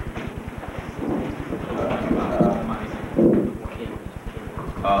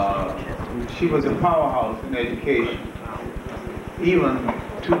 She was a powerhouse in education, even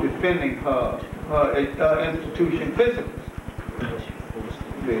to defending her institution physically.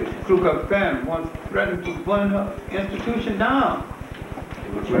 The Ku Klux Klan once threatened to burn her institution down.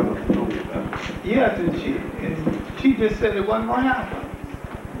 Yes, and she just said it wasn't going to happen.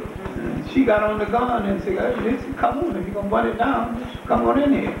 And she got on the gun and said, "Listen, come on, if you're going to burn it down, just come on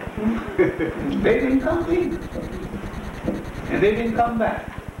in here." And they didn't come either. And they didn't come back.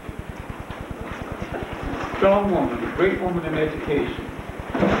 Strong woman, a great woman in education.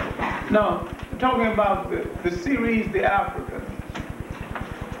 Now, talking about the series The African,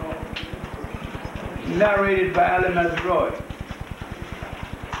 narrated by Ali Mazrui.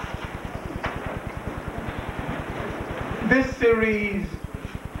 This series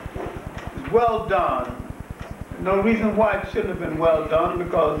is well done. No reason why it shouldn't have been well done,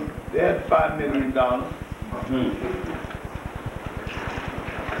 because they had $5 million.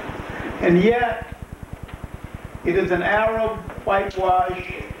 And yet, it is an Arab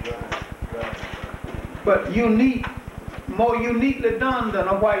whitewash, but unique, more uniquely done than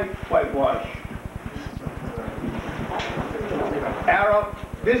a whitewash. Arab,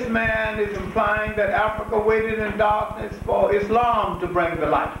 this man is implying that Africa waited in darkness for Islam to bring the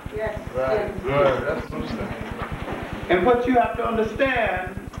light. Yes. Right. Right. That's what I'm saying. And what you have to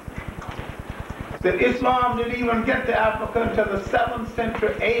understand, that Islam didn't even get to Africa until the 7th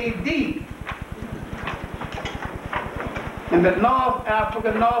century A.D. And that North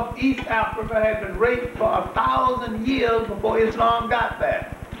Africa, Northeast Africa had been raped for 1,000 years before Islam got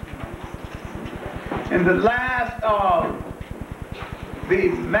there. And the last of the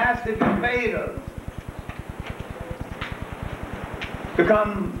massive invaders to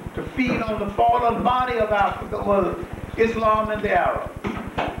come to feed on the fallen body of Africa was Islam and the Arabs.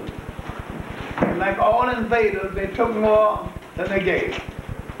 And like all invaders, they took more than they gave.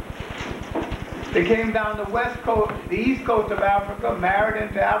 They came down the west coast, the east coast of Africa, married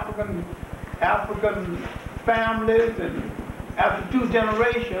into African families, and after 2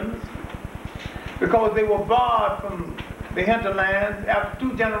 generations, because they were barred from the hinterlands, after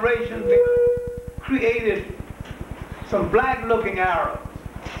 2 generations, they created some black-looking Arabs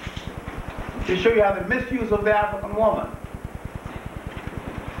to show you how the misuse of the African woman.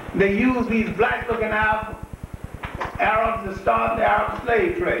 They used these black-looking Arabs to start the Arab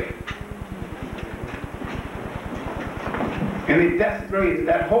slave trade. And they desecrated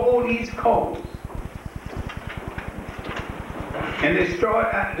that whole East Coast and destroyed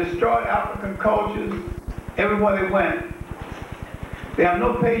African cultures everywhere they went. They have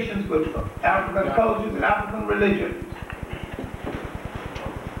no patience with African cultures and African religions.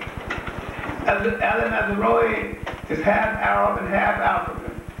 Ali Mazrui is half Arab and half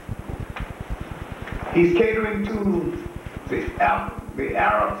African. He's catering to the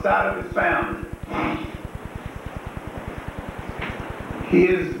Arab side of his family. He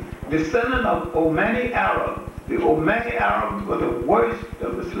is descendant of Omani Arabs. The Omani Arabs were the worst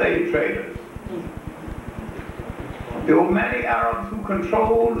of the slave traders. The Omani Arabs who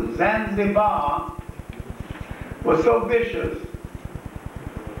controlled Zanzibar were so vicious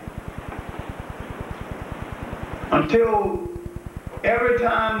until every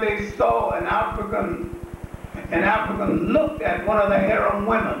time they saw an African looked at one of the harem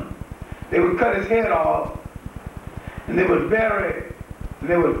women, they would cut his head off and they would bury, and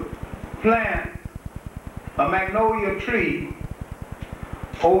they would plant a magnolia tree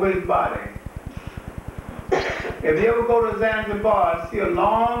over his body. If you ever go to Zanzibar, see a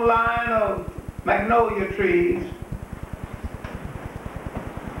long line of magnolia trees.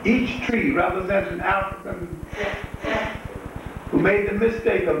 Each tree represents an African who made the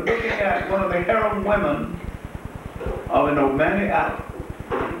mistake of looking at one of the harem women of an Omani Arab.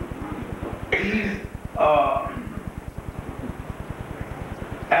 These are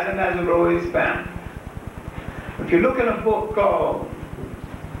Ali Mazrui's family. If you look in a book called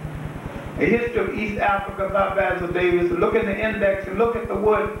A History of East Africa by Basil Davis, look in the index and look at the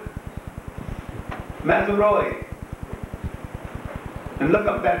word Mazrui and look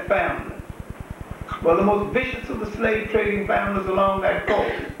up that family. Well, the most vicious of the slave trading families along that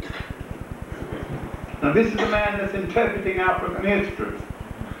coast. Now this is a man that's interpreting African history.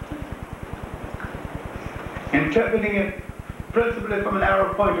 Interpreting it principally from an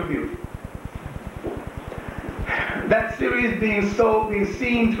Arab point of view. That series being sold, being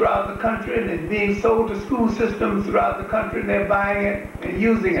seen throughout the country, and it's being sold to school systems throughout the country, and they're buying it and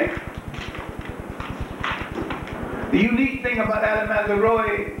using it. The unique thing about Alimazar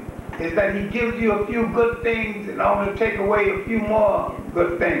Roy is that he gives you a few good things in order to take away a few more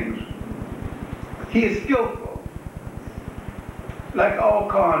good things. He is skillful, like all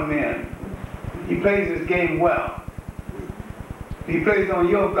con men. He plays his game well. He plays on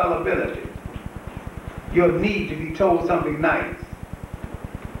your gullibility, your need to be told something nice.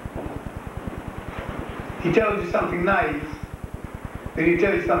 He tells you something nice, then he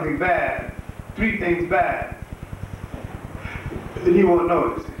tells you something bad, 3 things bad, then you won't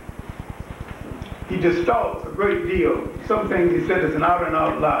notice it. He distorts a great deal. Some things he said is an out and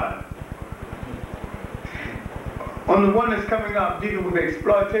out lie. On the one that's coming up dealing with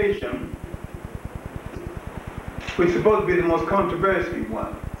exploitation, which is supposed to be the most controversial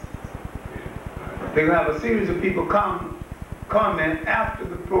one, they're going to have a series of people comment after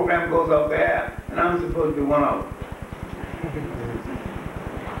the program goes off the air, and I'm supposed to be one of them.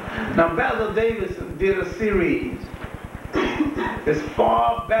 Now, Basil Davidson did a series that's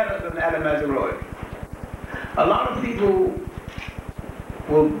far better than Alimazar Roy. A lot of people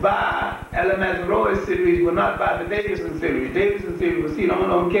will buy Alimazar Roy's series, will not buy the Davidson series. Davidson series was seen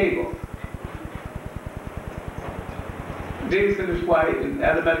on cable. Davidson is white and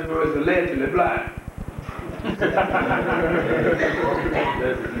Alimazar Roy is allegedly blind.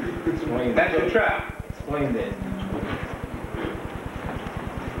 That's your trap. Explain that.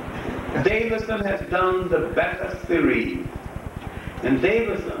 Davidson has done the better series. And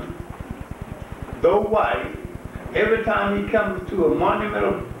Davidson, though white, every time he comes to a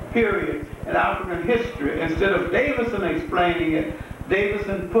monumental period in African history, instead of Davidson explaining it,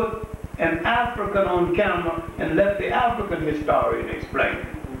 Davidson put an African on camera and let the African historian explain it.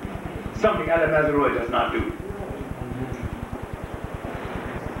 Something Alimazar Roy does not do.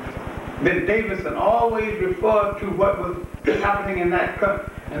 Then Davidson always referred to what was happening in that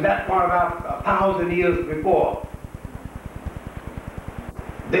part of Africa 1,000 years before.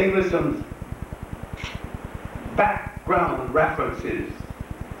 Davidson's background references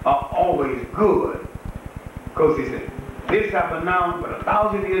are always good, because he said, this happened now, but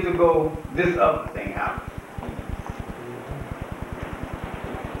 1,000 years ago, this other thing happened.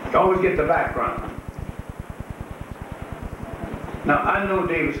 You always get the background. Now, I know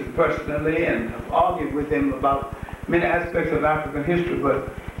Davidson personally and have argued with him about many aspects of African history, but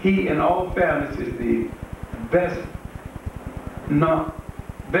he, in all fairness, is the best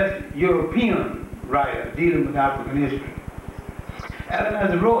European writer dealing with African history.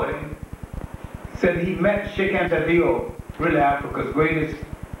 Alimazar Roy said he met Sheikh Anta Diop, really Africa's greatest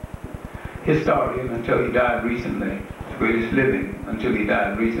historian until he died recently, his greatest living until he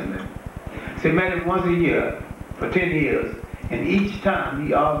died recently. So he met him once a year for 10 years, and each time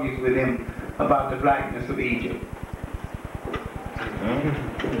he argues with him about the blackness of Egypt.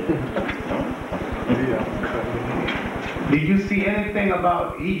 Did you see anything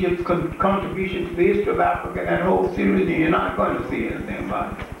about Egypt's contribution to the history of Africa in that whole series? And you're not going to see anything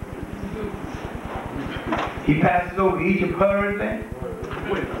about it. He passes over Egypt hurriedly.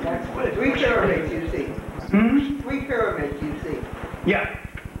 3 pyramids you see. 3 pyramids you see. Yeah.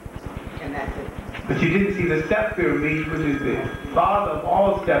 And that's it. But you didn't see the step pyramid, which is the father of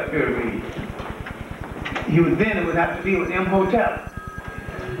all step pyramids. It would have to deal with Imhotep,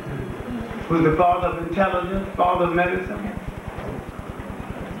 who's the father of intelligence, father of medicine.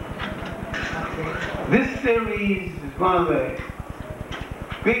 This series is one of the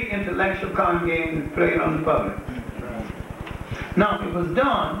big intellectual con games that's played on the public. Now, it was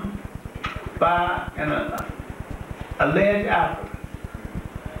done by an alleged African,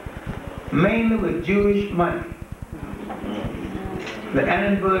 mainly with Jewish money, the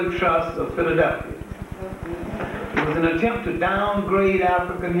Annenberg Trust of Philadelphia. It was an attempt to downgrade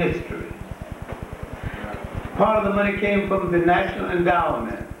African history. Part of the money came from the National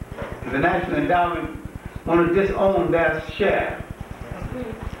Endowment. The National Endowment wanted to disown their share.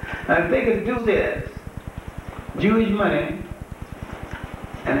 Now, if they could do this, Jewish money,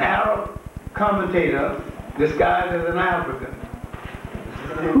 an Arab commentator disguised as an African,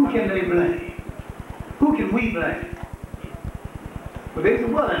 who can they blame? Who can we blame? Well, they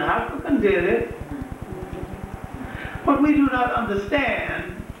said, well, an African did it. What we do not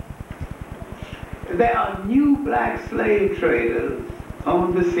understand, there are new black slave traders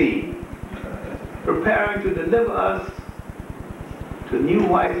on the scene, preparing to deliver us to new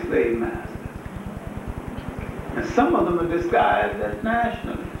white slave masters. And some of them are disguised as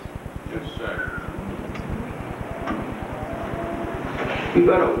nationalists. Yes, sir. You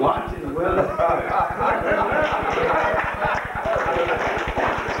better watch it well.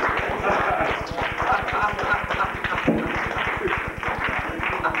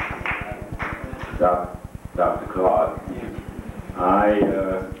 Dr. Clarke, I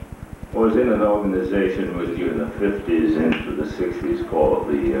was in an organization with you in the 50s into the 60s called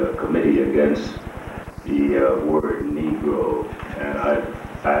the Committee Against the Word Negro, and I've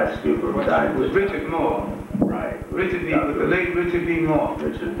asked you from time to time. Richard Moore. Right. Richard B. The late Richard B. Moore.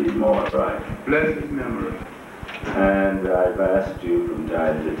 Richard B. Moore, right. Bless his memory. And I've asked you from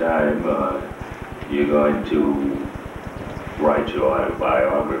time to time, you're going to write your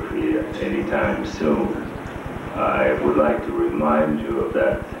autobiography anytime soon. I would like to remind you of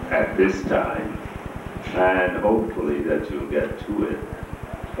that at this time, and hopefully that you'll get to it,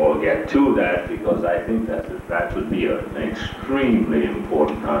 or get to that, because I think that would be an extremely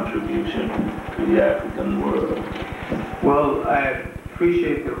important contribution to the African world. Well, I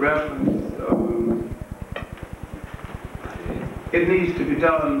appreciate the reference. It needs to be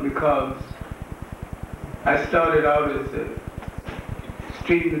done because I started out as a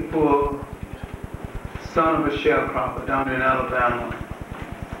street poor son of a sharecropper down in Alabama.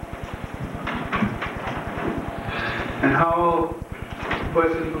 And how a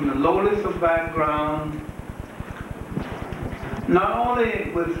person from the lowest of background, not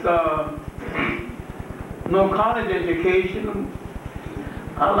only with no college education,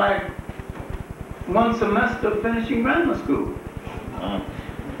 I like one semester finishing grammar school.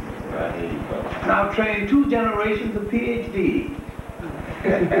 And I've trained 2 generations of PhD.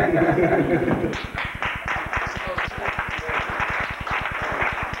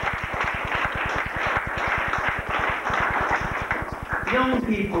 Young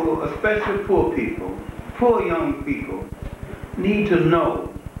people, especially poor people, poor young people, need to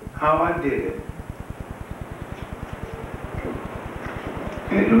know how I did it.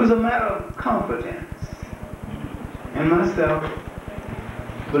 And it was a matter of confidence in myself,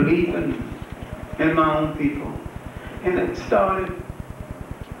 belief in my own people. And it started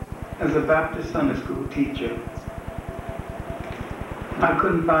as a Baptist Sunday school teacher. I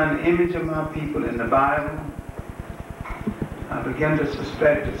couldn't find the image of my people in the Bible. I began to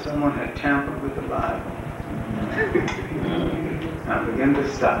suspect that someone had tampered with the Bible. I began to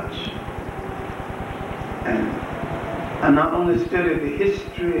search. And I not only studied the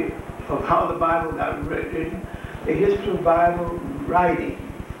history of how the Bible got written, the history of Bible writing,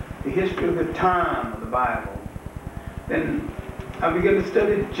 the history of the time of the Bible. Then I began to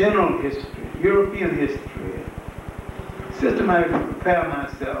study general history, European history, systematically prepare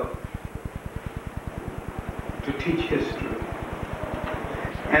myself to teach history.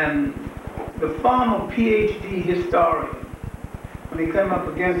 And the former PhD historian, when he came up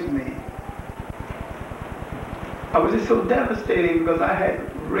against me, I was just so devastated because I had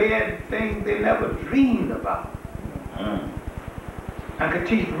read things they never dreamed about. I could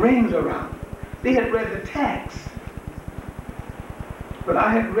teach rings around. They had read the text. But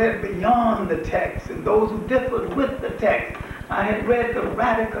I had read beyond the text and those who differed with the text. I had read the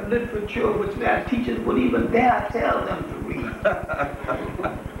radical literature which their teachers would even dare tell them to read.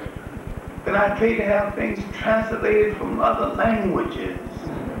 Then I tried to have things translated from other languages.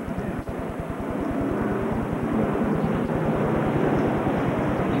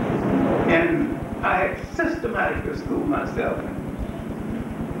 And I had systematically schooled myself.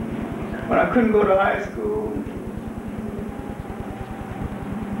 When I couldn't go to high school,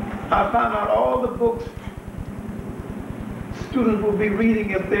 I found out all the books students would be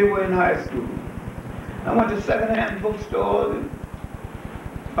reading if they were in high school. I went to secondhand bookstores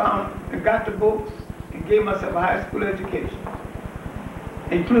and got the books and gave myself a high school education,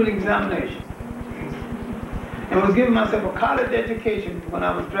 including examination. And was giving myself a college education when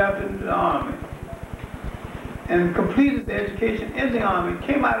I was drafted into the Army. And completed the education in the Army,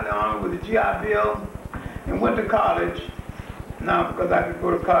 came out of the Army with a GI Bill, and went to college. Now, because I could go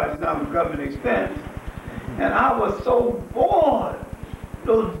to college now with government expense. And I was so bored.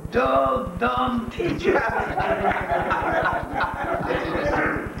 Those dull, dumb teachers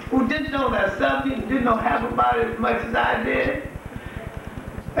who didn't know their subject, didn't know half about it as much as I did.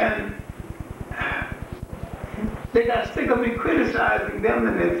 And they got sick of me criticizing them,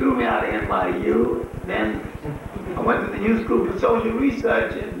 and they threw me out of NYU. Then I went to the New School for Social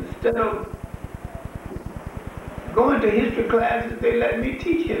Research, and instead of going to history classes, they let me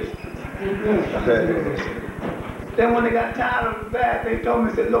teach history. Then when they got tired of that, they told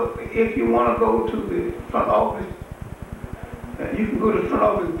me, said, look, if you want to go to the front office, you can go to the front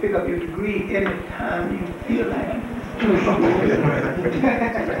office and pick up your degree anytime you feel like it.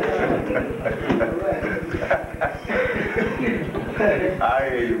 I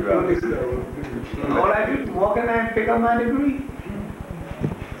hear you, brother. All I do is walk in there and pick up my degree.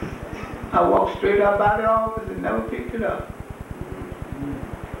 I walked straight up out of the office and never picked it up.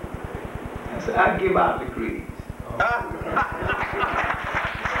 I said, I give out degrees.